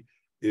 30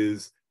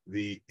 is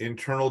the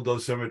internal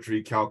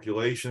dosimetry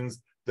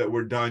calculations that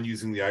were done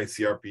using the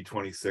ICRP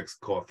 26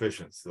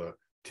 coefficients, the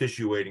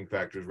tissue weighting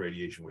factors,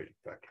 radiation weighting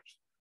factors.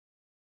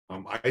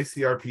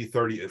 ICRP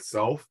 30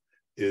 itself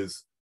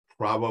is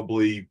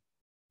probably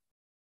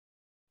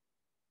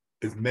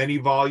as many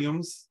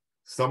volumes.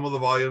 Some of the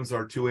volumes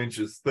are 2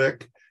 inches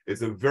thick.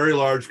 It's a very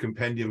large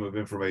compendium of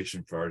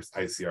information for our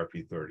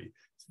ICRP 30.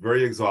 It's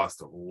very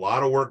exhaustive. A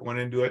lot of work went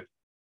into it.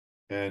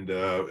 And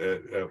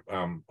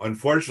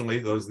unfortunately,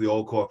 those are the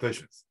old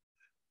coefficients.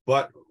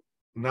 But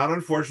not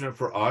unfortunate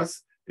for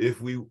us,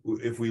 if we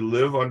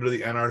live under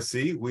the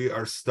NRC, we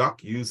are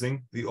stuck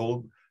using the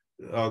old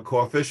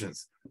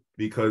coefficients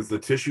because the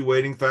tissue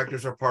weighting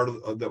factors are part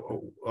of the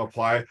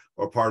apply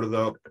or part of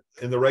the,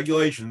 in the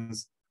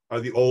regulations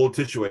are the old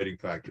tissue weighting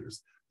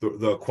factors.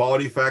 The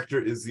quality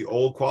factor is the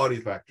old quality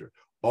factor.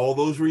 All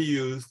those were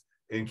used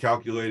in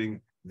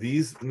calculating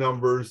these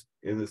numbers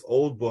in this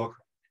old book,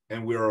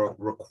 and we are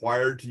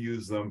required to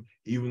use them,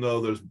 even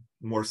though there's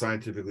more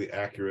scientifically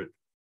accurate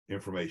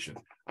information.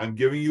 I'm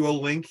giving you a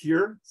link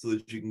here so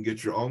that you can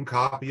get your own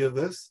copy of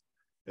this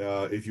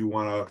if you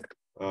want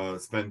to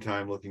spend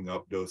time looking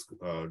up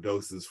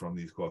doses from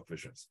these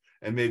coefficients,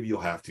 and maybe you'll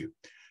have to.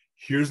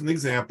 Here's an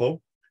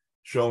example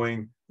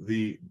showing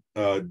the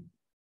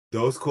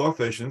dose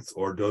coefficients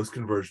or dose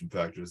conversion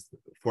factors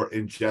for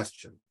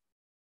ingestion.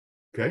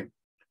 Okay,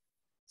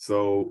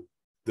 so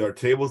there are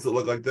tables that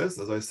look like this.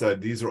 As I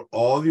said, these are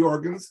all the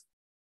organs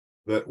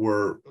that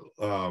were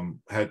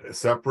had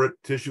separate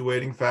tissue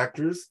weighting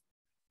factors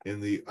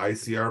in the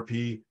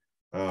ICRP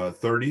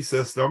 30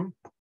 system.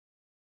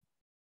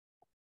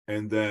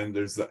 And then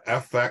there's the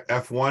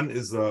F1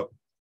 is the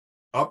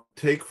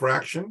uptake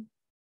fraction,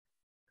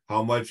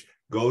 how much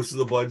goes to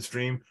the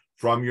bloodstream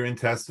from your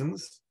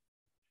intestines.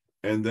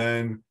 And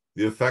then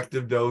the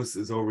effective dose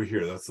is over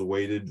here. That's the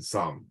weighted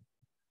sum.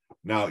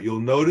 Now you'll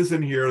notice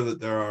in here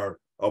that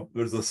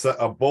there's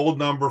a bold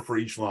number for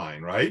each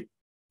line, right?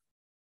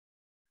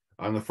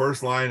 On the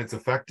first line, it's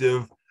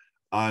effective.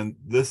 On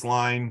this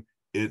line,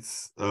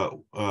 it's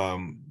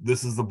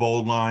this is the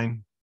bold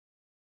line,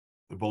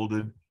 the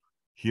bolded.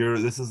 Here,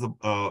 this is the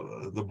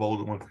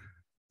bolded one.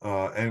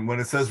 And when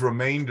it says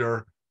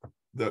remainder,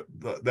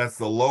 that's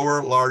the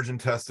lower large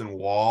intestine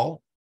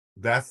wall.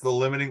 That's the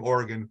limiting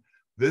organ.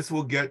 This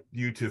will get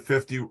you to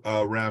 50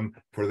 rem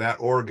for that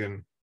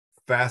organ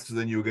faster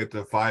than you get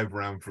to 5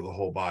 rem for the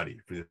whole body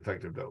for the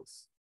effective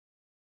dose.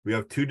 We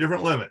have 2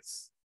 different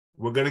limits.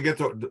 We're going to get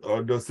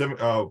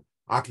to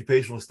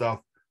occupational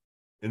stuff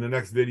in the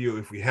next video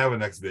if we have a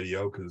next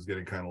video, because it's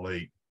getting kind of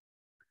late.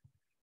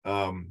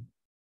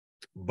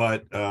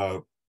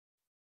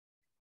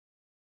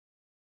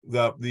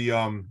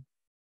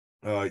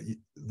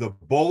 The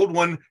bold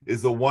one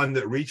is the one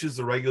that reaches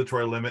the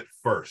regulatory limit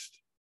first.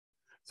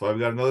 So I've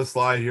got another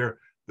slide here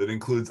that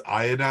includes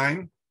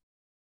iodine.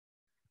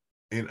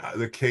 In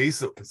the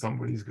case of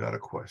somebody's got a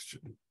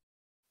question.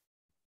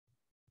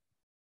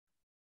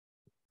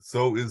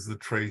 So is the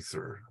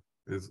tracer.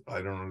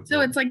 I don't know.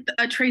 So it's like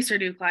a tracer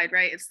nuclide,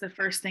 right? It's the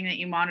first thing that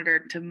you monitor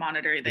to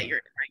monitor that you're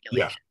in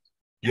regulation.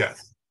 Yeah.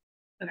 Yes.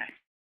 Okay.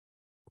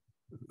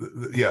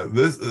 Yeah.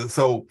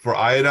 So for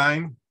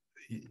iodine,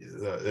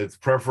 it's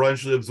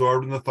preferentially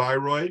absorbed in the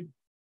thyroid.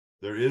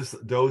 There is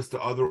dose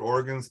to other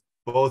organs,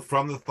 both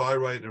from the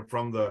thyroid and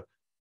from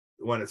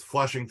when it's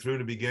flushing through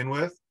to begin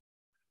with.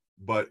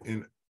 But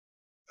in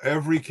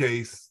every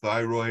case,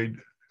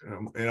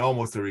 in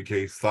almost every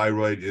case,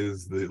 thyroid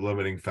is the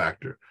limiting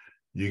factor.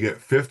 You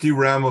get 50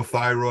 rem of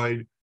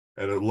thyroid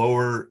at a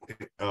lower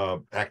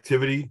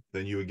activity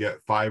than you would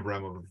get 5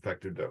 rem of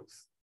effective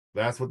dose.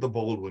 That's what the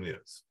bold one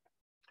is.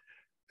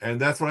 And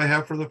that's what I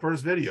have for the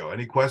first video.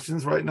 Any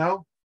questions right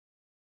now?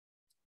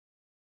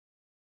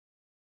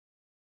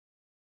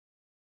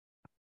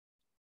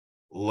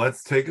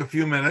 Let's take a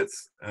few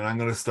minutes, and I'm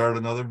going to start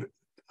another.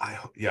 I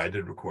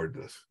did record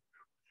this.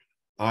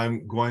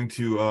 I'm going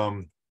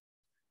to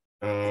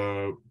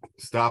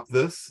stop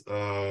this.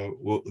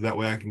 That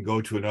way I can go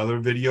to another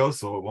video,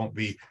 so it won't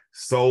be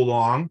so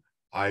long.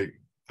 I'm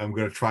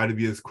going to try to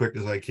be as quick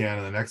as I can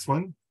in the next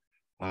one.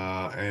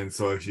 And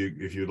so if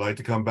you'd like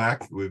to come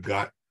back, we've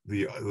got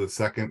the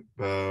second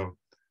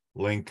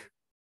link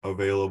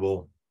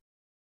available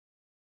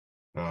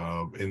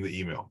in the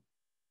email.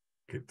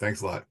 Okay, thanks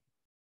a lot.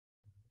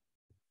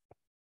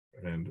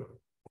 And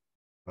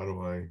how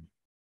do I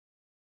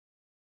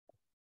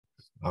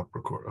stop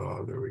record?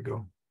 Oh, there we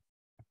go.